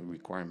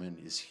requirement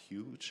is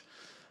huge.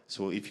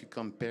 So if you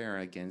compare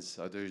against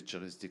other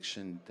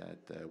jurisdictions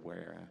that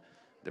where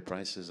the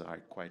prices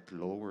are quite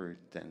lower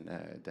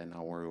than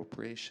our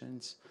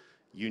operations,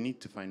 you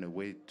need to find a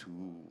way to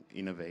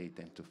innovate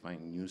and to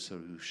find new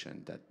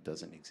solution that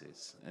doesn't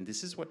exist. And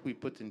this is what we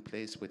put in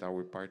place with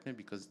our partner,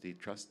 because they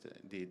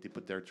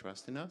put their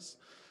trust in us,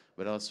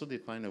 but also they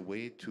find a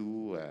way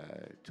to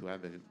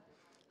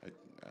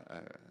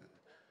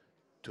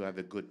have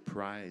a good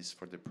price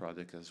for the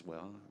product as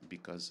well,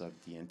 because of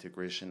the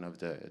integration of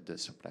the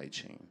supply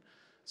chain.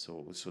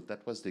 So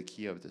that was the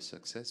key of the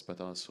success,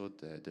 but also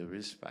the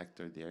risk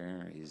factor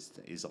there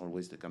is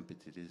always the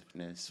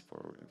competitiveness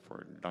for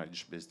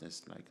large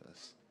business like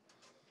us.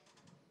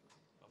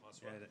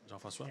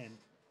 Jean-François?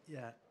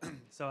 Yeah,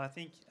 so I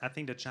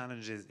think the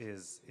challenge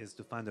is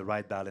to find the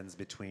right balance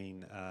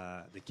between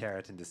the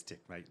carrot and the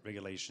stick, right?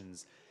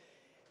 Regulations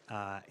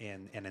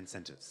and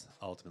incentives,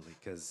 ultimately,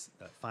 because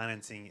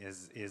financing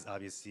is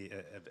obviously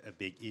a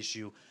big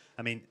issue.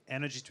 I mean,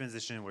 energy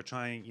transition,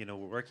 we're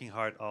working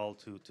hard all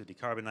to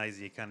decarbonize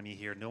the economy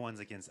here. No one's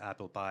against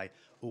apple pie.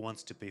 Who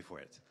wants to pay for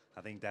it?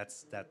 I think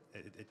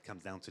it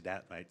comes down to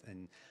that, right?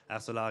 And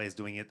Arcelor is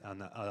doing it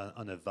on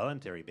a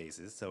voluntary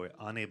basis, so we're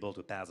unable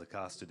to pass the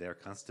cost to their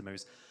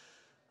customers.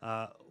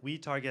 We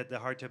target the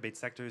hard-to-abate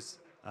sectors,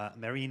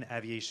 marine,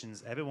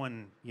 aviations.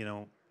 Everyone,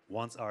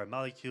 wants our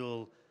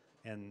molecule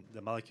and the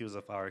molecules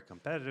of our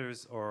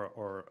competitors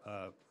or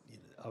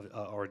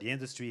the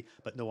industry,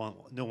 but no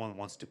one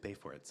wants to pay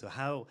for it. So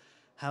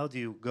how do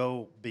you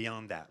go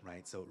beyond that,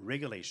 right? So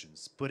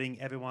regulations, putting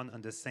everyone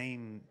on the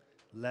same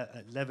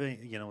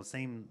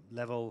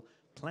level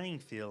playing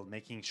field,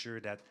 making sure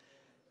that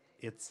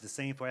it's the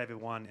same for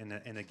everyone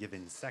in a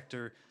given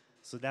sector.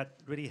 So that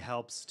really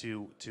helps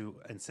to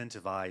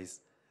incentivize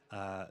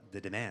the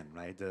demand,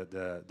 right?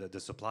 The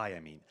supply, I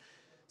mean.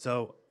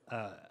 So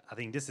I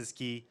think this is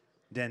key.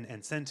 Then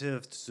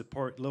incentive to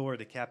support, lower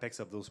the capex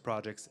of those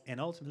projects, and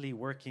ultimately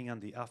working on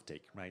the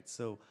offtake, right?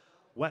 So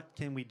what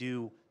can we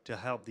do to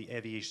help the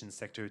aviation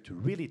sector to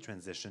really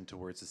transition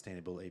towards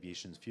sustainable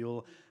aviation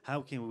fuel?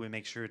 How can we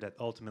make sure that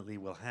ultimately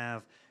we'll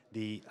have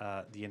the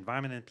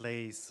environment in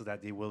place so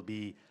that they will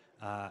be,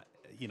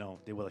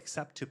 they will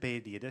accept to pay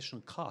the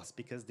additional cost,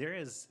 because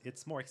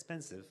it's more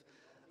expensive,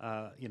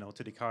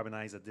 to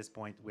decarbonize at this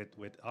point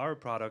with our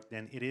product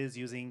than it is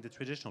using the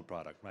traditional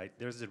product, right?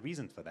 There's a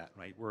reason for that,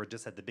 right? We're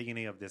just at the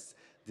beginning of this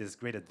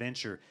great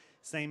adventure.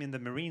 Same in the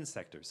marine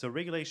sector. So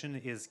regulation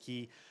is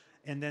key,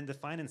 and then the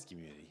finance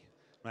community,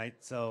 right?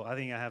 So I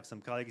think I have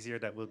some colleagues here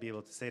that will be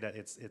able to say that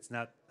it's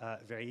not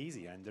very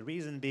easy, and the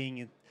reason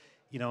being,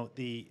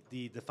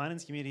 the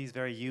finance community is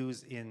very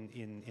used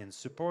in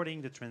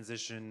supporting the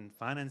transition,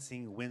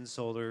 financing wind,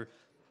 solar,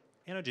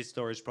 energy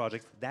storage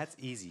projects. That's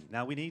easy.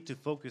 Now we need to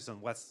focus on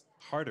what's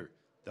harder,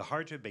 the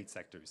hard-to-abate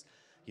sectors.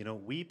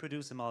 We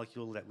produce a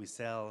molecule that we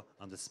sell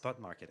on the spot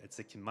market. It's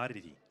a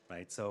commodity,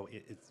 right? So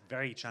it's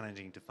very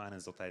challenging to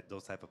finance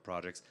those type of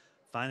projects.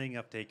 Finding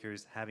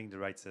uptakers, having the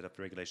right set of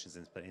regulations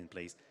in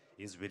place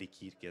is really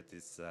key to get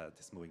this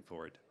moving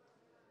forward.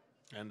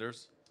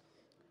 Anders?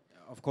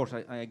 Of course,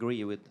 I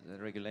agree with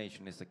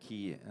regulation is a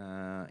key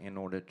in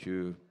order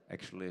to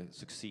actually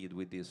succeed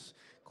with this,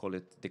 call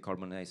it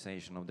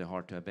decarbonization of the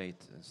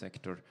hard-to-abate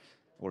sector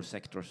or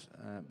sectors.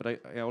 But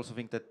I also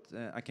think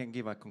that I can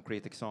give a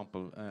concrete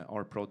example.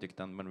 Our project,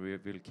 and when we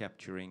will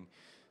capturing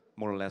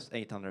more or less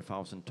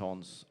 800,000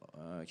 tons,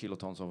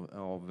 kilotons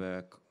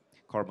of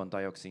carbon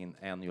dioxide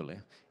annually.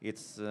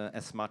 It's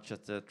as much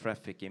as the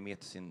traffic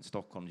emits in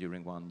Stockholm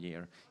during 1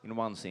 year in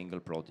one single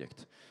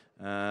project.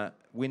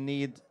 We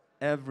need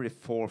every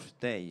 4th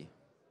day,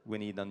 we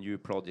need a new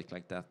project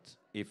like that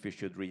if we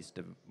should reach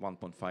the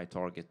 1.5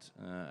 target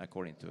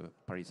according to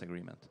Paris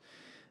Agreement.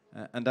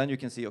 And then you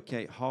can see,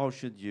 okay, how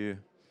should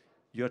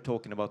you're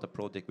talking about a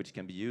project which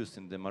can be used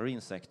in the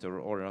marine sector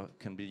or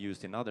can be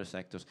used in other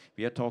sectors.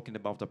 We are talking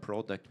about a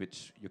product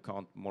which you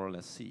can't more or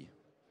less see,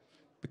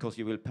 because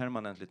you will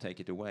permanently take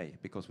it away,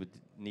 because we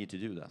need to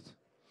do that.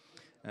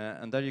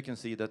 And there you can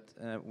see that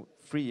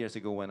 3 years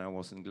ago when I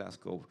was in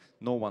Glasgow,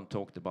 no one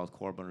talked about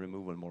carbon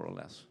removal, more or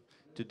less.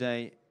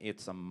 Today,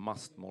 it's a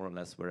must, more or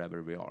less,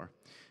 wherever we are.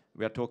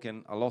 We are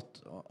talking a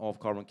lot of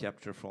carbon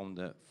capture from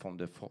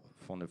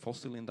the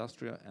fossil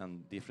industry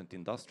and different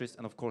industries,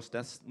 and of course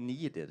that's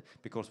needed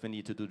because we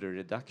need to do the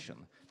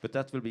reduction. But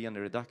that will be in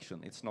the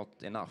reduction, it's not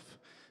enough.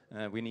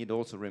 We need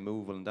also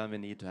removal, and then we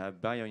need to have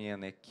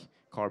biogenic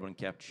carbon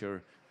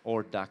capture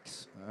or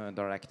DACs,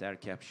 direct air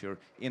capture,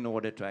 in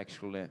order to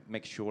actually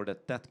make sure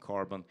that that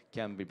carbon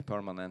can be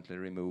permanently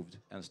removed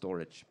and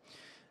storage.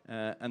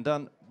 And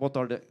then what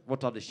are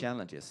the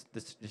challenges?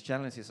 The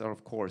challenges are,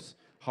 of course,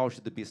 how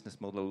should the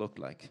business model look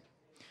like?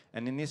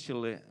 And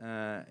initially,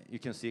 you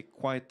can see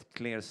quite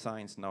clear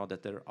signs now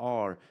that there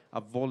are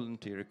a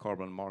voluntary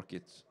carbon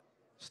market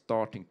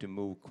starting to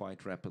move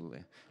quite rapidly.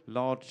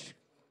 Large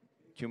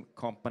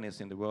companies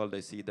in the world,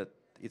 they see that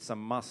it's a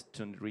must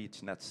to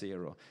reach net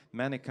zero.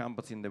 Many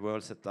companies in the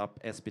world set up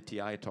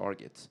SBTi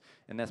targets.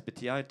 And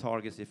SBTi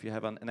targets, if you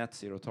have a net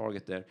zero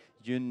target there,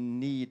 you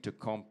need to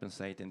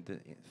compensate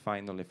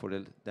finally for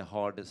the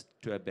hardest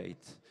to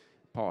abate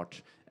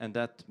part. And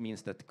that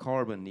means that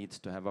carbon needs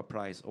to have a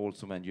price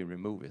also when you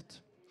remove it.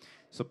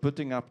 So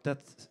putting up that,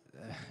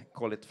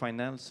 call it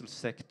financial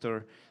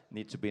sector,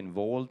 needs to be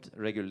involved,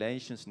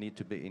 regulations need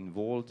to be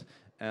involved,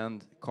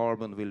 and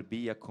carbon will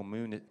be a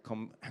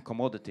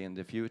commodity in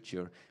the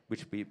future,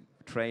 which will be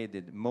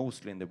traded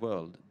mostly in the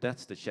world.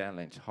 That's the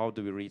challenge. How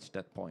do we reach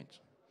that point?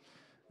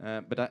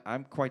 But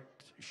I'm quite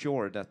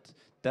sure that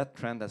that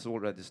trend has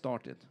already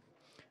started.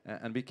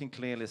 And we can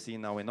clearly see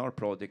now in our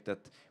project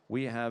that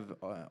we have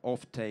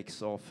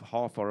off-takes of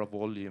half our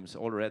volumes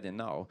already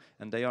now,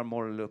 and they are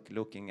more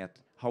looking at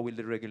how will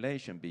the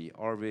regulation be?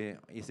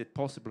 Is it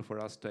possible for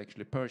us to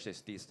actually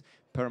purchase these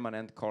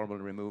permanent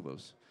carbon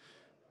removals?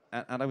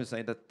 And I would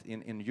say that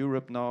in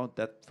Europe now,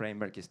 that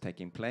framework is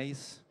taking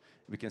place.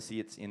 We can see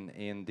it's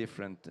in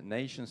different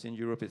nations in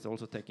Europe, it's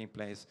also taking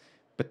place.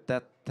 But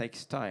that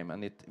takes time,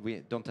 and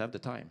we don't have the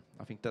time.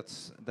 I think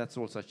that's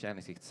also a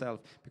challenge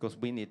itself, because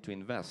we need to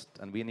invest,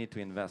 and we need to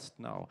invest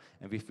now.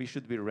 And if we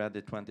should be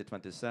ready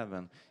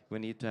 2027, we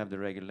need to have the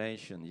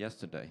regulation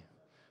yesterday.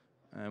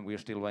 And we're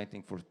still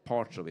waiting for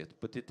parts of it,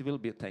 but it will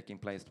be taking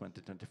place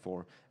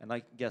 2024. And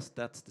I guess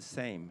that's the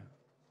same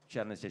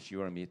challenge that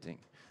you are meeting.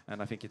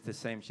 And I think it's the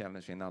same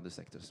challenge in other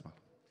sectors as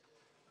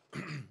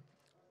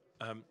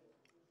well.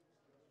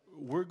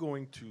 We're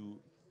going to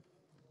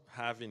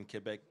have in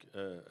Quebec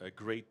a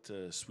great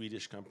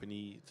Swedish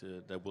company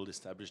that will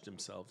establish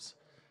themselves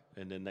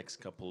in the next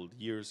couple of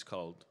years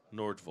called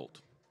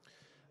Nordvolt.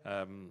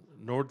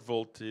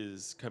 Nordvolt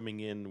is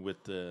coming in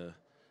with the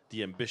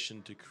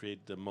ambition to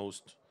create the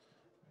most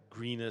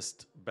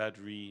greenest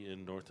battery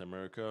in North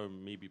America, or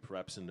maybe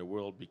perhaps in the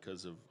world,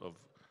 because of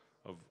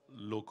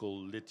local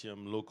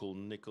lithium, local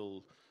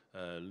nickel,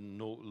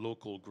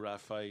 local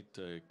graphite,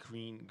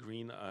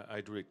 green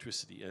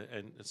hydroelectricity.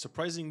 And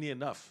surprisingly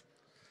enough,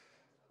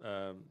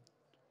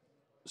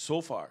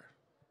 so far,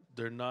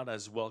 they're not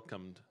as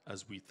welcomed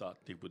as we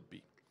thought they would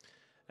be.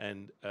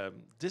 And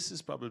this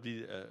is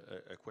probably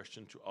a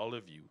question to all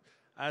of you.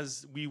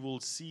 As we will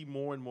see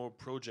more and more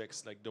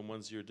projects like the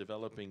ones you're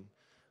developing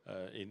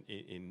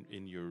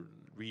in your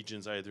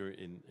regions, either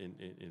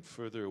in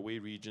further away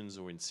regions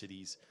or in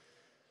cities,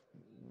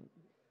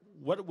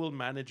 what will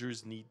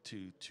managers need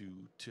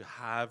to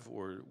have,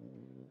 or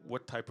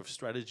what type of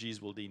strategies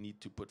will they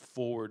need to put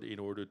forward in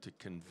order to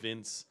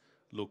convince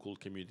local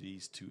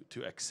communities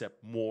to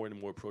accept more and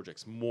more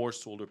projects, more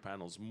solar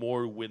panels,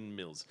 more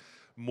windmills,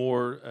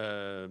 more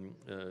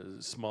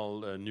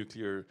small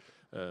nuclear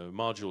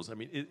modules? I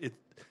mean,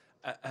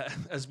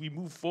 as we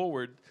move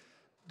forward,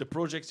 the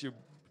projects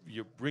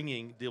you're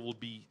bringing, they will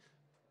be,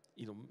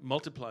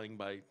 multiplying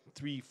by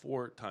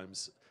 3-4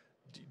 times.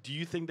 Do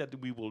you think that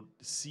we will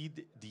see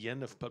the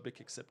end of public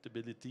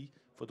acceptability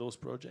for those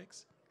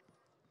projects?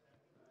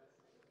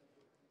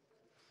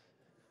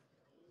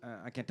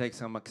 I can take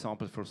some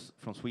examples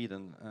from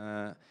Sweden.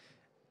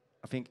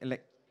 I think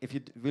if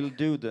you will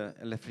do the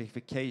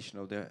electrification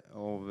of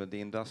the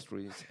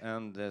industries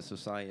and the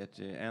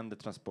society and the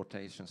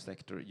transportation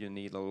sector, you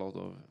need a lot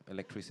of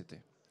electricity.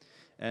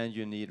 and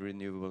you need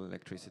renewable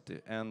electricity.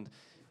 And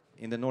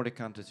in the Nordic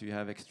countries, you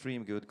have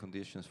extreme good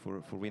conditions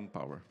for wind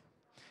power.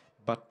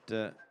 But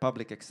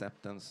public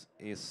acceptance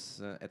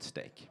is at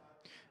stake.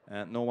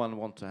 No one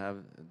wants to have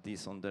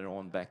this on their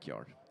own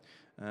backyard.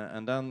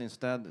 And then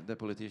instead, the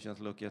politicians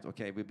look at,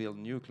 okay, we build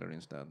nuclear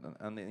instead.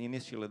 And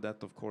initially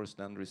that, of course,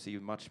 then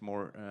received much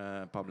more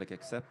public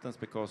acceptance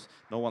because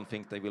no one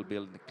thinks they will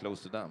build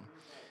close to them.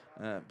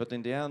 But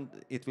in the end,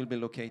 it will be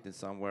located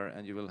somewhere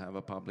and you will have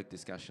a public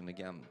discussion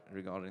again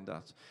regarding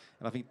that.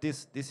 And I think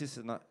this is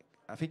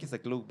I think it's a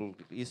global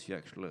issue,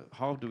 actually.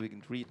 How do we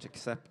reach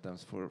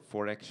acceptance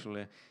for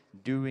actually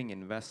doing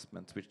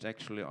investments which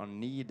actually are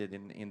needed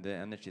in the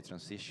energy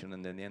transition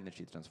and then the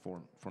energy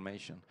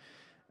transformation?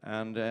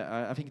 And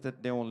I think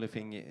that the only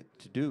thing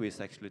to do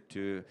is actually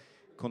to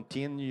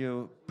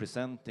continue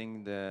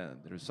presenting the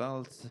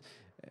results,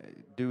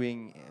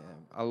 doing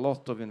a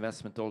lot of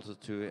investment also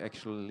to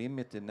actually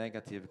limit the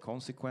negative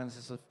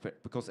consequences,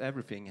 because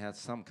everything has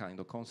some kind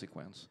of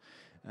consequence.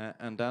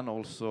 And then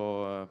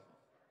also,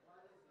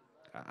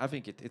 I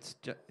think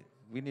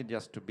we need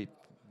just to be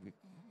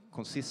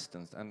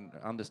consistent and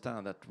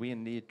understand that we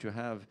need to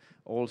have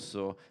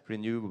also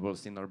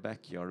renewables in our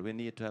backyard. We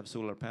need to have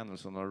solar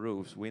panels on our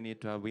roofs. We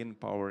need to have wind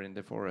power in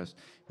the forest.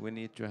 We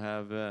need to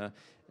have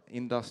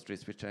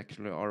industries which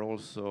actually are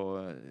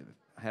also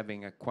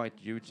having a quite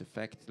huge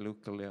effect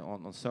locally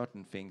on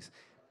certain things,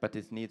 but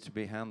it needs to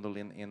be handled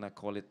in a,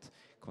 call it,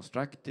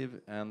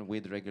 constructive and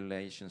with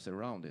regulations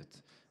around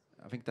it.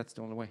 I think that's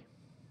the only way.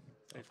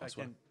 If I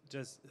can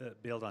just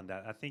build on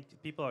that, I think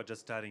people are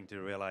just starting to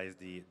realize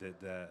the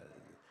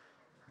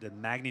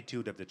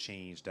magnitude of the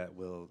change that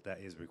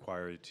is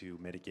required to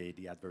mitigate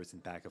the adverse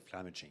impact of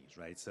climate change,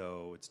 right?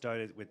 So it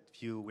started with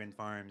few wind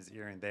farms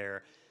here and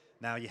there.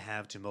 Now you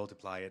have to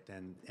multiply it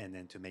and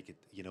then to make it,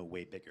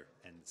 way bigger.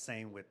 And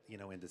same with,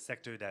 in the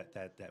sector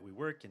that we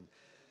work in,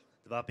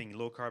 developing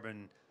low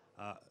carbon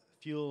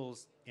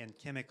fuels and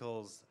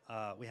chemicals.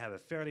 We have a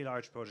fairly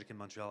large project in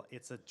Montreal.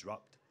 It's a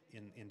drop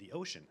in the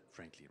ocean,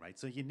 frankly, right?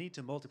 So you need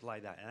to multiply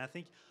that. And I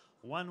think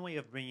one way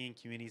of bringing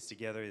communities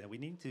together, that we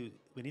need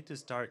to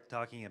start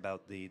talking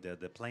about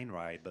the plane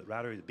ride, but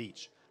rather the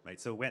beach, right?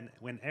 So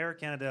when Air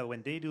Canada,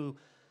 when they do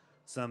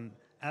some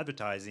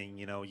advertising,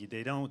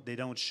 they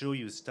don't show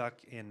you stuck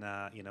in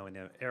in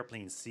an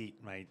airplane seat,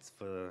 right,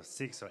 for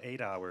 6 or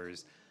 8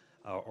 hours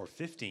or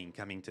 15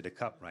 coming to the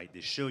cup, right?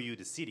 They show you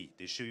the city,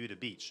 they show you the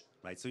beach,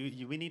 right? So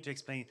we need to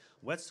explain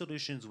what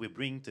solutions we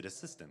bring to the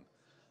system,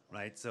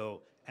 right?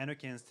 So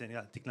Enercan's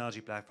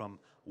technology platform,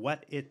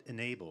 what it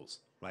enables,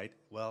 right?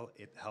 Well,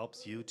 it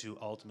helps you to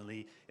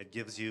ultimately, it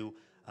gives you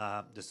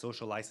the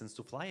social license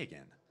to fly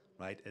again,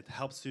 right? It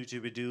helps you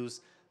to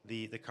reduce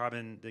the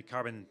carbon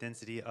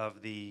intensity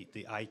of the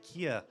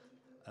IKEA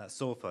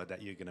sofa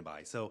that you're going to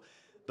buy. So,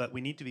 but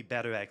we need to be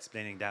better at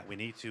explaining that. We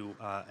need to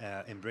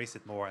embrace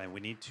it more, and we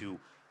need to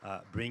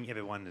bring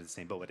everyone to the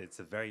same boat. But it's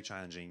a very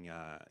challenging,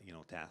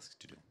 task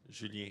to do.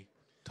 Julien,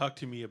 talk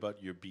to me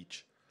about your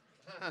beach.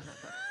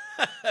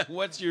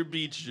 What's your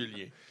beach,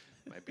 Julien?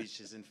 My beach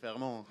is in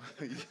Fermont.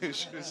 You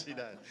should see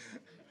that.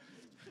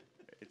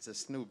 It's a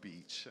snow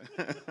beach.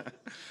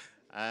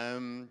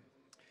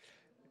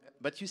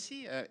 But you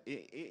see,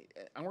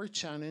 our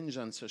challenge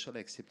on social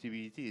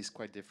acceptability is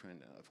quite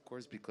different, of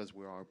course, because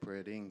we're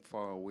operating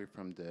far away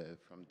from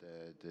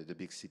the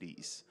big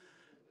cities.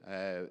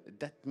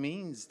 That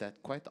means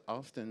that quite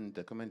often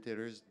the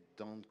commentators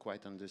don't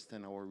quite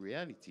understand our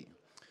reality.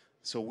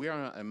 So we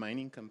are a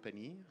mining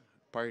company,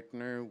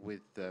 partner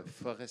with the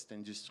forest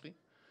industry,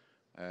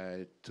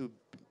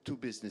 two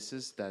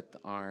businesses that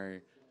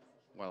are,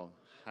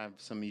 have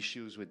some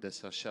issues with the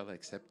social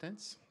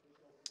acceptance.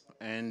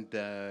 And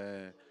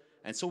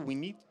so we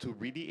need to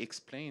really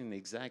explain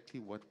exactly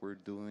what we're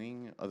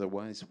doing.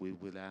 Otherwise, we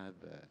will have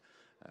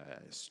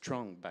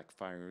strong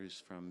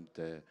backfires from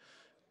the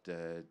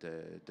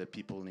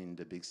people in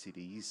the big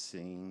cities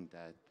saying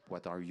that,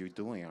 what are you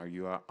doing? Are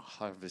you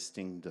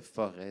harvesting the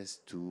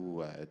forest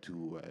to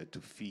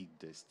feed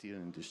the steel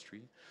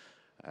industry?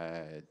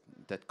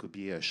 That could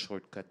be a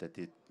shortcut that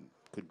it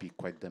could be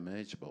quite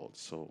damageable.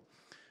 So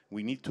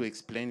we need to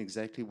explain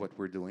exactly what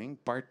we're doing.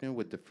 Partner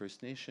with the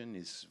First Nation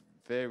is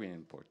very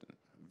important.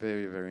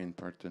 Very, very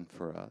important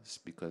for us,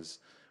 because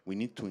we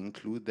need to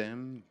include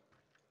them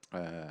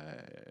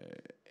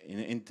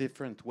in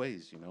different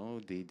ways.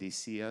 They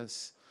see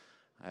us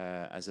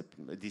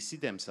they see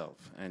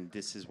themselves, and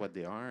this is what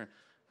they are,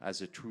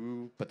 as a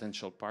true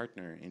potential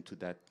partner into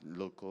that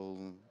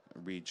local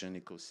region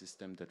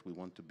ecosystem that we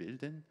want to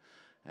build in.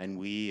 And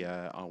we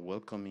are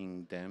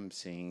welcoming them,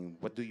 saying,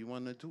 what do you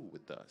want to do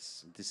with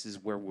us? This is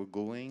where we're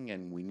going,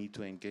 and we need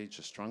to engage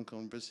a strong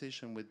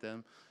conversation with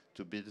them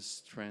to build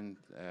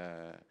strength,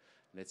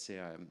 let's say,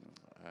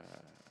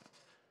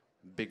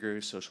 bigger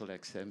social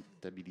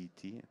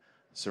acceptability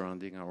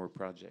surrounding our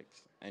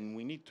projects. And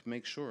we need to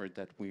make sure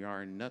that we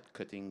are not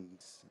cutting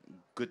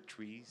good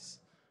trees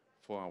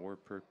for our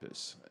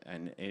purpose.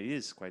 And it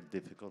is quite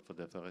difficult for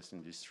the forest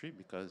industry,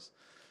 because,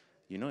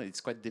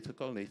 it's quite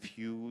difficult if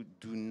you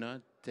do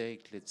not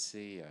take, let's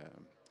say,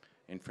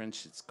 In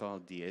French, it's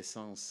called the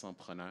essence sans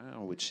preneur,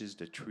 which is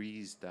the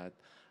trees that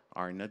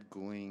are not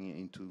going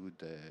into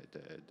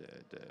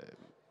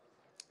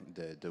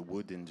the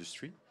wood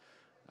industry.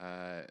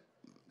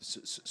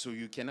 So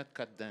you cannot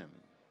cut them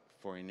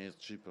for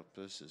energy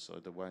purposes,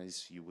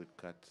 otherwise you would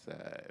cut,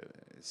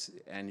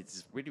 and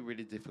it's really,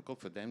 really difficult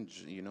for them,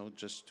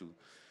 just to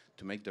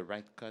make the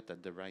right cut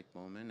at the right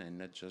moment and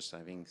not just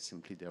having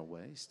simply their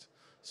waste.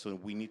 So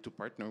we need to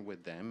partner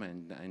with them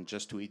and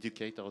just to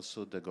educate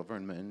also the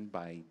government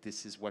by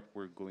this is what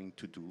we're going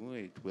to do.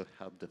 It will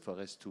help the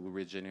forest to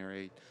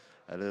regenerate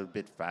a little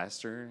bit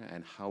faster,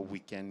 and how we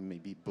can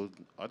maybe build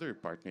other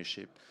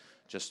partnership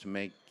just to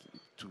make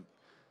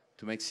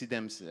see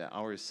them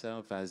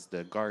ourselves as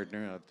the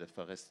gardener of the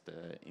forest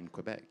in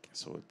Quebec.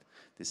 So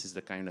this is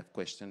the kind of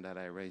question that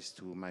I raised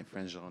to my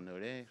friend Jean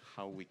Nollet,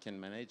 how we can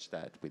manage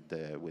that with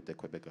the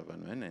Quebec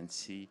government and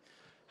see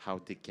how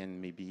they can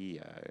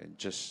maybe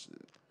just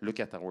look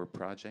at our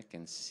project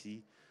and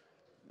see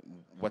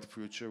what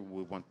future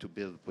we want to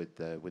build with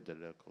the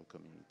local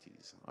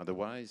communities.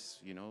 Otherwise,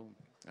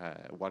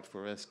 what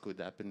for us could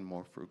happen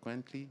more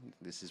frequently.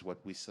 This is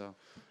what we saw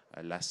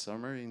last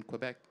summer in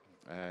Quebec.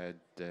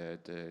 The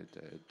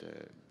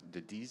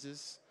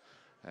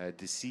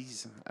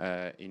disease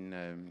in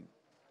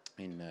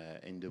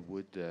the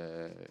wood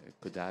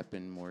could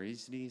happen more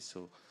easily.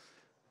 So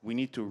we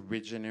need to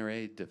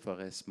regenerate the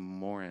forest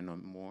more and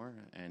more,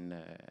 and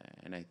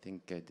I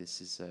think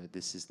this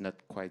is not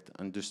quite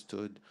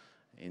understood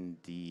in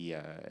the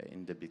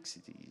big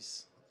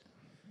cities.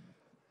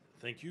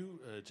 Thank you,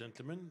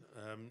 gentlemen.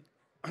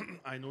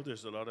 I know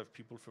there's a lot of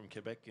people from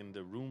Quebec in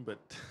the room, but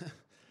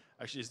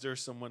actually, is there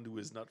someone who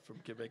is not from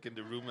Quebec in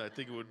the room? I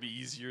think it would be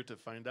easier to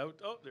find out.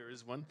 Oh, there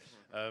is one.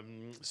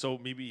 So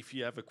maybe if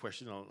you have a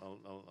question,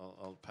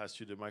 I'll pass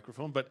you the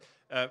microphone. But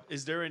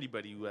is there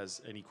anybody who has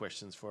any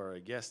questions for our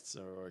guests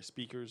or our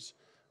speakers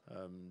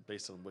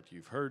based on what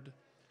you've heard?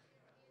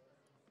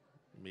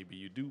 Maybe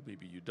you do,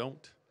 maybe you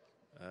don't.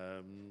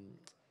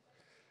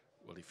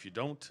 Well, if you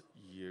don't,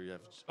 you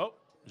have... Oh,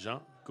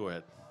 Jean, go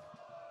ahead.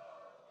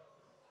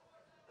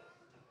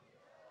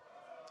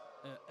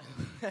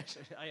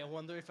 I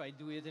wonder if I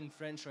do it in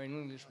French or in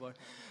English, but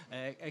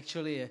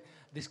actually,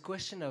 this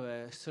question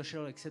of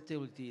social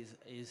acceptability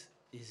is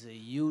a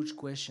huge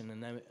question,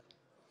 and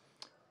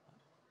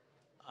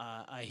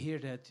I hear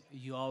that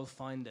you all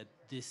find that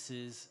this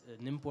is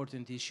an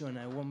important issue, and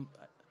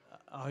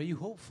are you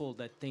hopeful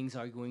that things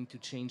are going to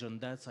change on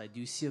that side? Do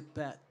you see a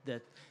path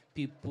that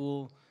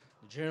people,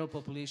 the general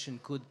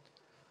population, could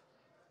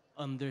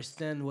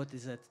understand what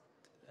is at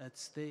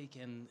stake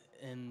and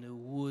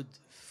would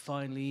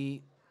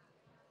finally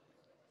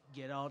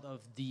get out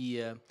of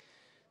the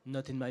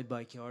not in my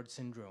backyard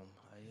syndrome?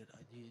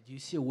 Do you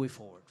see a way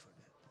forward for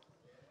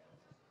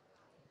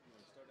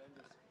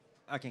that?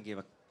 I can give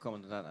a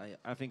comment on that.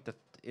 I think that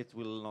it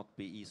will not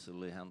be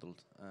easily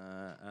handled,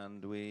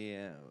 and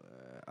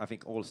I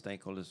think all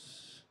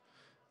stakeholders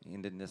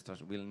in the industry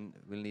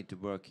will need to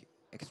work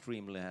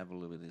extremely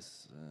heavily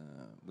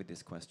with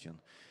this question.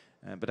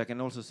 But I can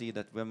also see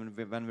that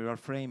when we are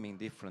framing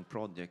different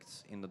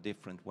projects in a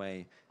different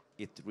way,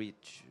 it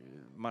reach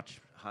much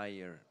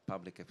higher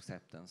public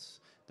acceptance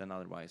than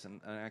otherwise.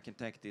 And I can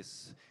take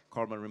this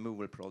carbon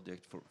removal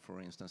project, for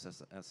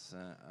instance, as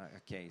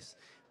a case.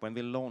 When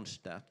we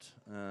launched that,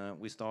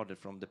 we started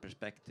from the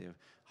perspective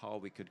how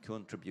we could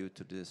contribute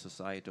to the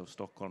society of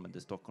Stockholm and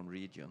the Stockholm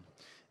region.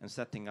 And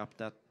setting up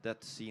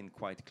that scene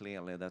quite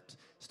clearly that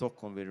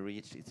Stockholm will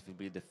reach, it will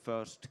be the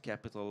first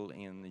capital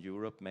in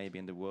Europe, maybe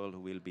in the world, who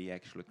will be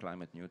actually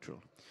climate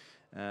neutral.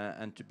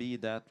 And to be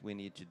that, we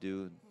need to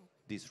do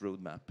this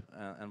roadmap.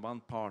 And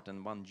one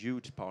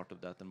huge part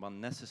of that, and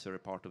one necessary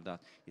part of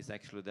that, is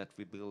actually that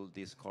we build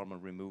these carbon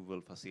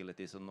removal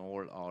facilities on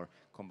all our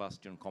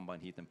combustion,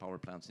 combined heat and power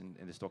plants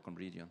in the Stockholm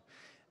region.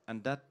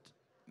 And that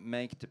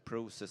make the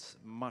process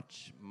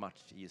much,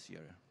 much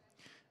easier.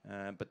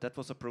 But that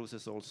was a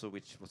process also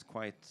which was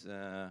quite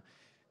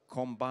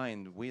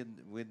combined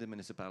with the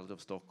municipality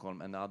of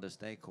Stockholm and other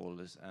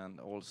stakeholders, and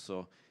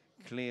also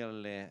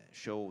clearly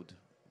showed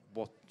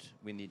what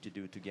we need to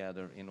do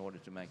together in order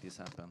to make this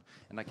happen.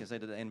 And I can say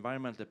that the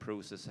environmental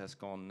process has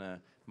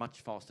gone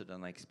much faster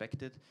than I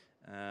expected.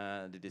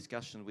 The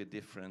discussion with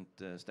different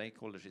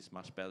stakeholders is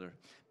much better.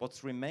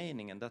 What's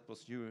remaining, and that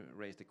was you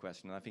raised the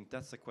question, and I think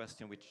that's a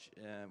question which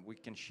we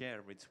can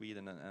share with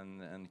Sweden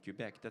and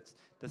Quebec,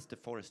 that's the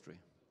forestry.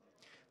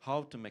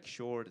 How to make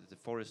sure that the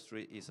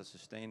forestry is a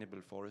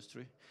sustainable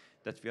forestry,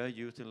 that we are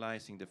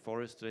utilizing the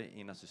forestry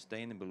in a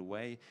sustainable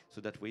way,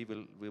 so that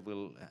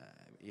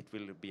it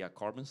will be a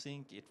carbon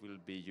sink, it will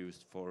be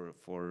used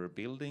for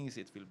buildings,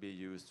 it will be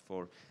used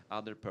for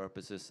other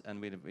purposes,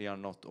 and we are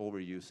not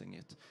overusing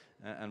it.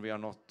 And we are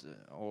not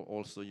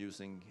also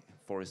using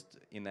forest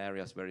in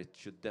areas where it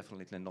should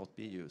definitely not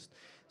be used.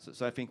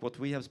 So I think what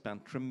we have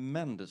spent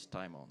tremendous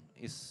time on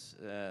is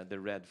the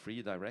RED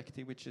III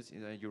directive, which is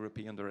a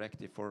European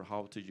directive for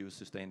how to use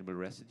sustainable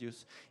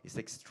residues. It's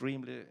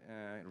extremely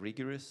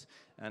rigorous,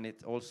 and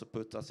it also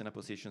puts us in a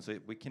position so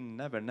we can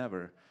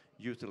never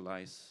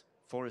utilize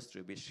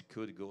forestry, which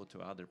could go to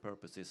other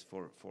purposes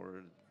for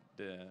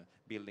the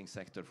building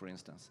sector, for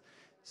instance.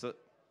 So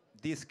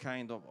this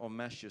kind of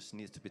measures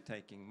needs to be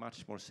taken much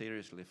more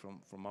seriously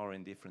from our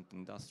in different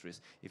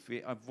industries. If we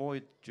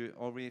avoid to,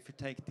 or if we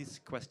take these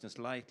questions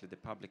lightly, the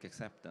public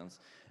acceptance,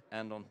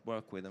 and don't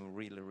work with them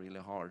really,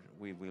 really hard,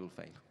 we will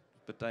fail.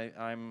 But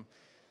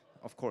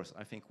of course,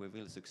 I think we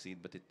will succeed,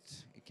 but it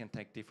can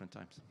take different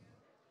times.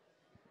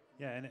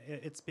 Yeah, and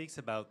it speaks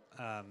about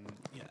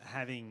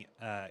having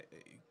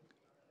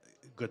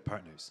good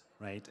partners,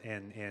 right,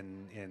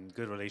 and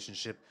good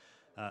relationship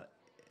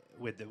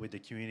with the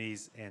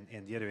communities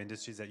and the other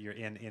industries that you're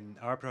in. In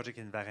our project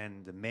in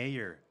Varennes, the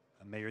mayor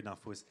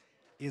Danfous,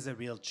 is a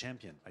real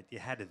champion. Right? He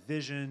had a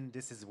vision.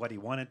 This is what he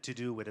wanted to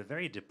do with a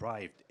very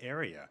deprived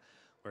area,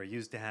 where he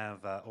used to have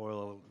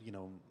oil,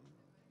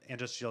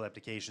 industrial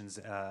applications,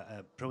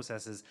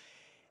 processes.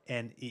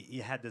 And he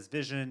had this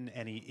vision,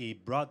 and he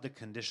brought the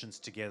conditions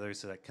together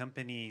so that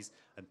companies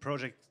and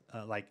projects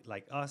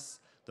like us,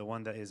 the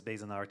one that is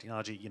based on our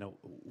technology,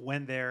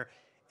 went there,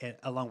 and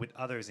along with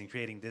others in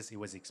creating this. He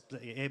was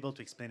able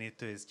to explain it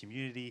to his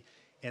community,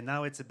 and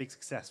now it's a big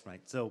success,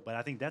 right? So, but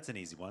I think that's an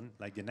easy one.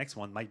 Like the next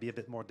one might be a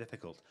bit more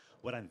difficult.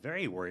 What I'm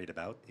very worried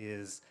about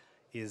is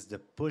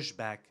the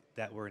pushback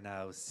that we're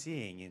now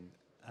seeing in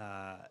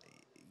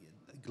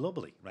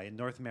globally, right, in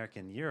North America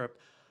and Europe,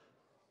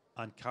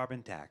 on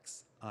carbon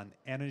tax, on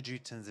energy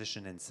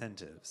transition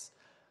incentives,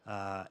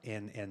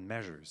 and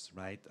measures,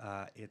 right?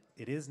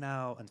 It is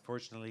now,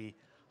 unfortunately,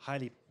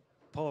 highly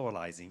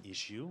polarizing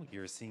issue.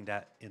 You're seeing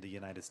that in the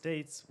United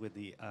States with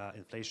the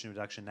Inflation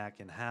Reduction Act,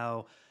 and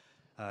how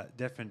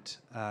different,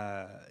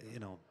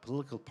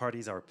 political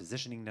parties are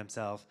positioning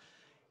themselves.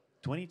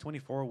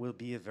 2024 will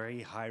be a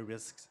very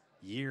high-risk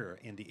year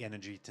in the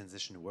energy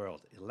transition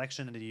world.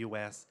 Election in the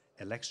US,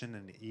 election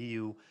in the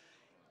EU,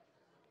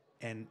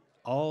 and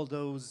all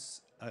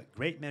those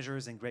great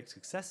measures and great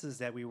successes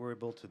that we were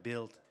able to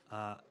build,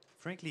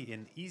 frankly,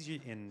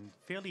 in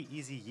fairly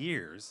easy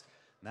years.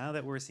 Now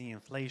that we're seeing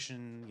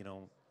inflation,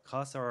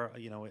 costs are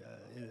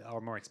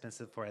more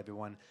expensive for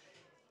everyone,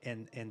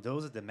 and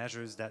those are the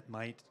measures that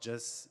might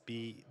just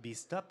be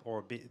stopped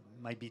or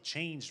might be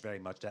changed very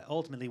much. That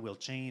ultimately will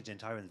change the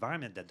entire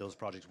environment that those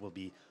projects will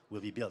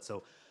be built.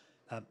 So,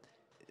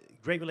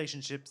 great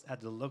relationships at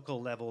the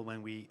local level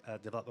when we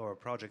develop our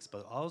projects,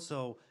 but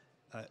also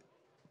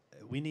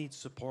we need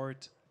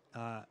support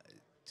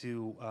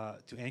to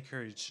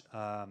encourage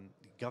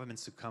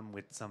governments to come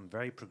with some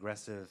very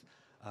progressive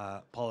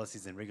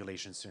policies and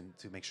regulations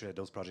to make sure that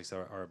those projects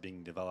are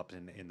being developed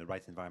in the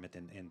right environment.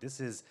 And this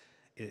is,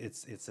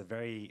 it's a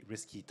very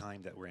risky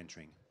time that we're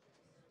entering.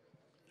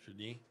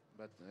 Julien,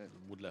 But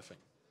mot de la fin.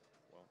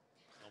 Well,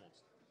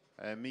 almost.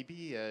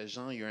 maybe,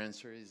 Jean, your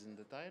answer is in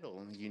the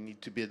title. You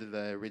need to build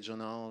a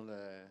regional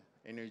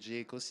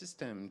energy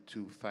ecosystem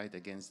to fight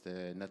against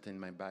the "not in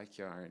my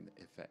backyard"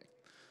 effect.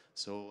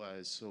 So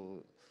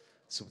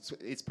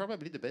it's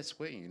probably the best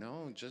way,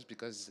 just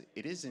because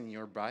it is in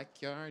your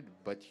backyard,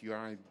 but you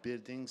are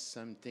building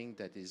something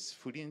that is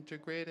fully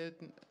integrated.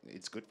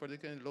 It's good for the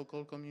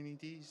local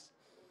communities.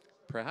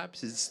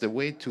 Perhaps it's the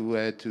way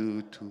to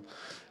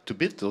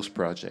build those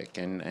projects,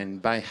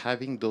 and by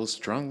having those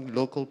strong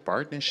local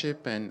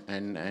partnership and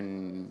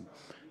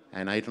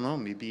I don't know,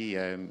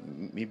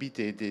 maybe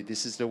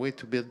this is the way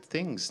to build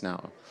things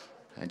now.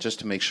 And just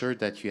to make sure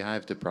that you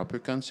have the proper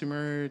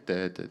consumer,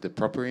 the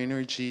proper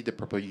energy, the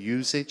proper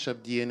usage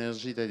of the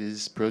energy that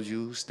is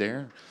produced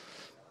there.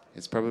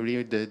 It's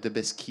probably the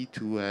best key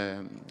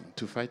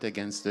to fight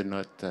against the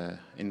 "not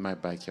in my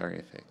backyard"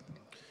 effect.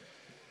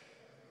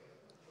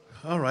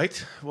 All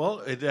right.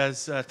 Well,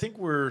 I think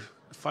we're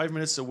 5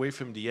 minutes away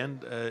from the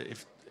end.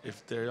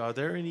 If there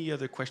are any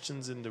other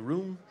questions in the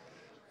room?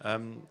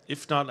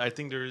 If not, I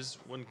think there is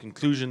one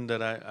conclusion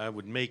that I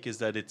would make, is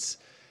that it's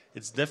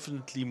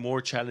definitely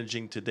more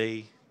challenging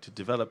today to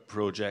develop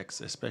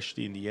projects,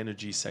 especially in the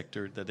energy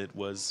sector, than it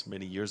was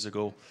many years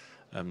ago.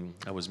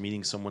 I was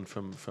meeting someone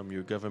from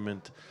your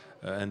government,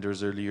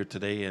 Anders, earlier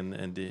today,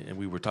 and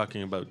we were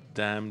talking about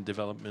dam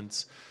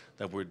developments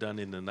that were done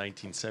in the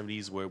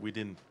 1970s, where we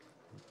didn't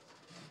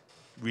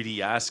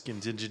really ask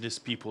indigenous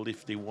people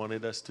if they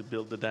wanted us to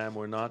build the dam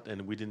or not,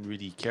 and we didn't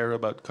really care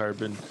about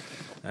carbon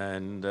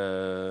and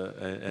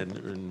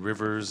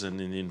rivers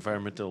and in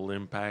environmental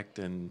impact,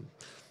 and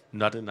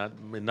not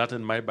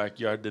in my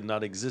backyard did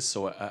not exist.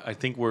 So I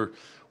think we're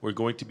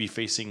going to be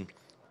facing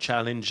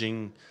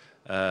challenging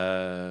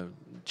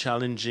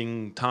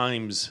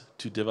times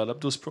to develop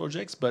those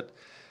projects, but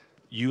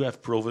you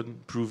have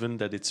proven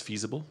that it's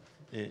feasible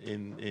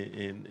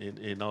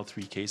in all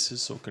three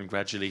cases. So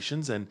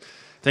congratulations, and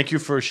thank you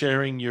for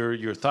sharing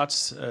your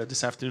thoughts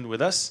this afternoon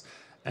with us.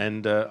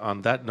 And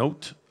on that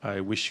note, I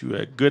wish you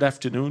a good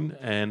afternoon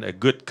and a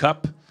good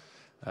cup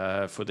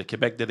for the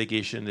Quebec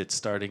delegation. It's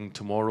starting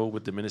tomorrow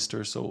with the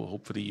minister, so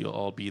hopefully you'll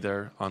all be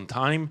there on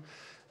time.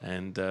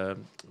 And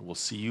we'll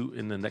see you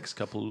in the next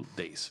couple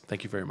days.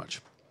 Thank you very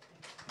much.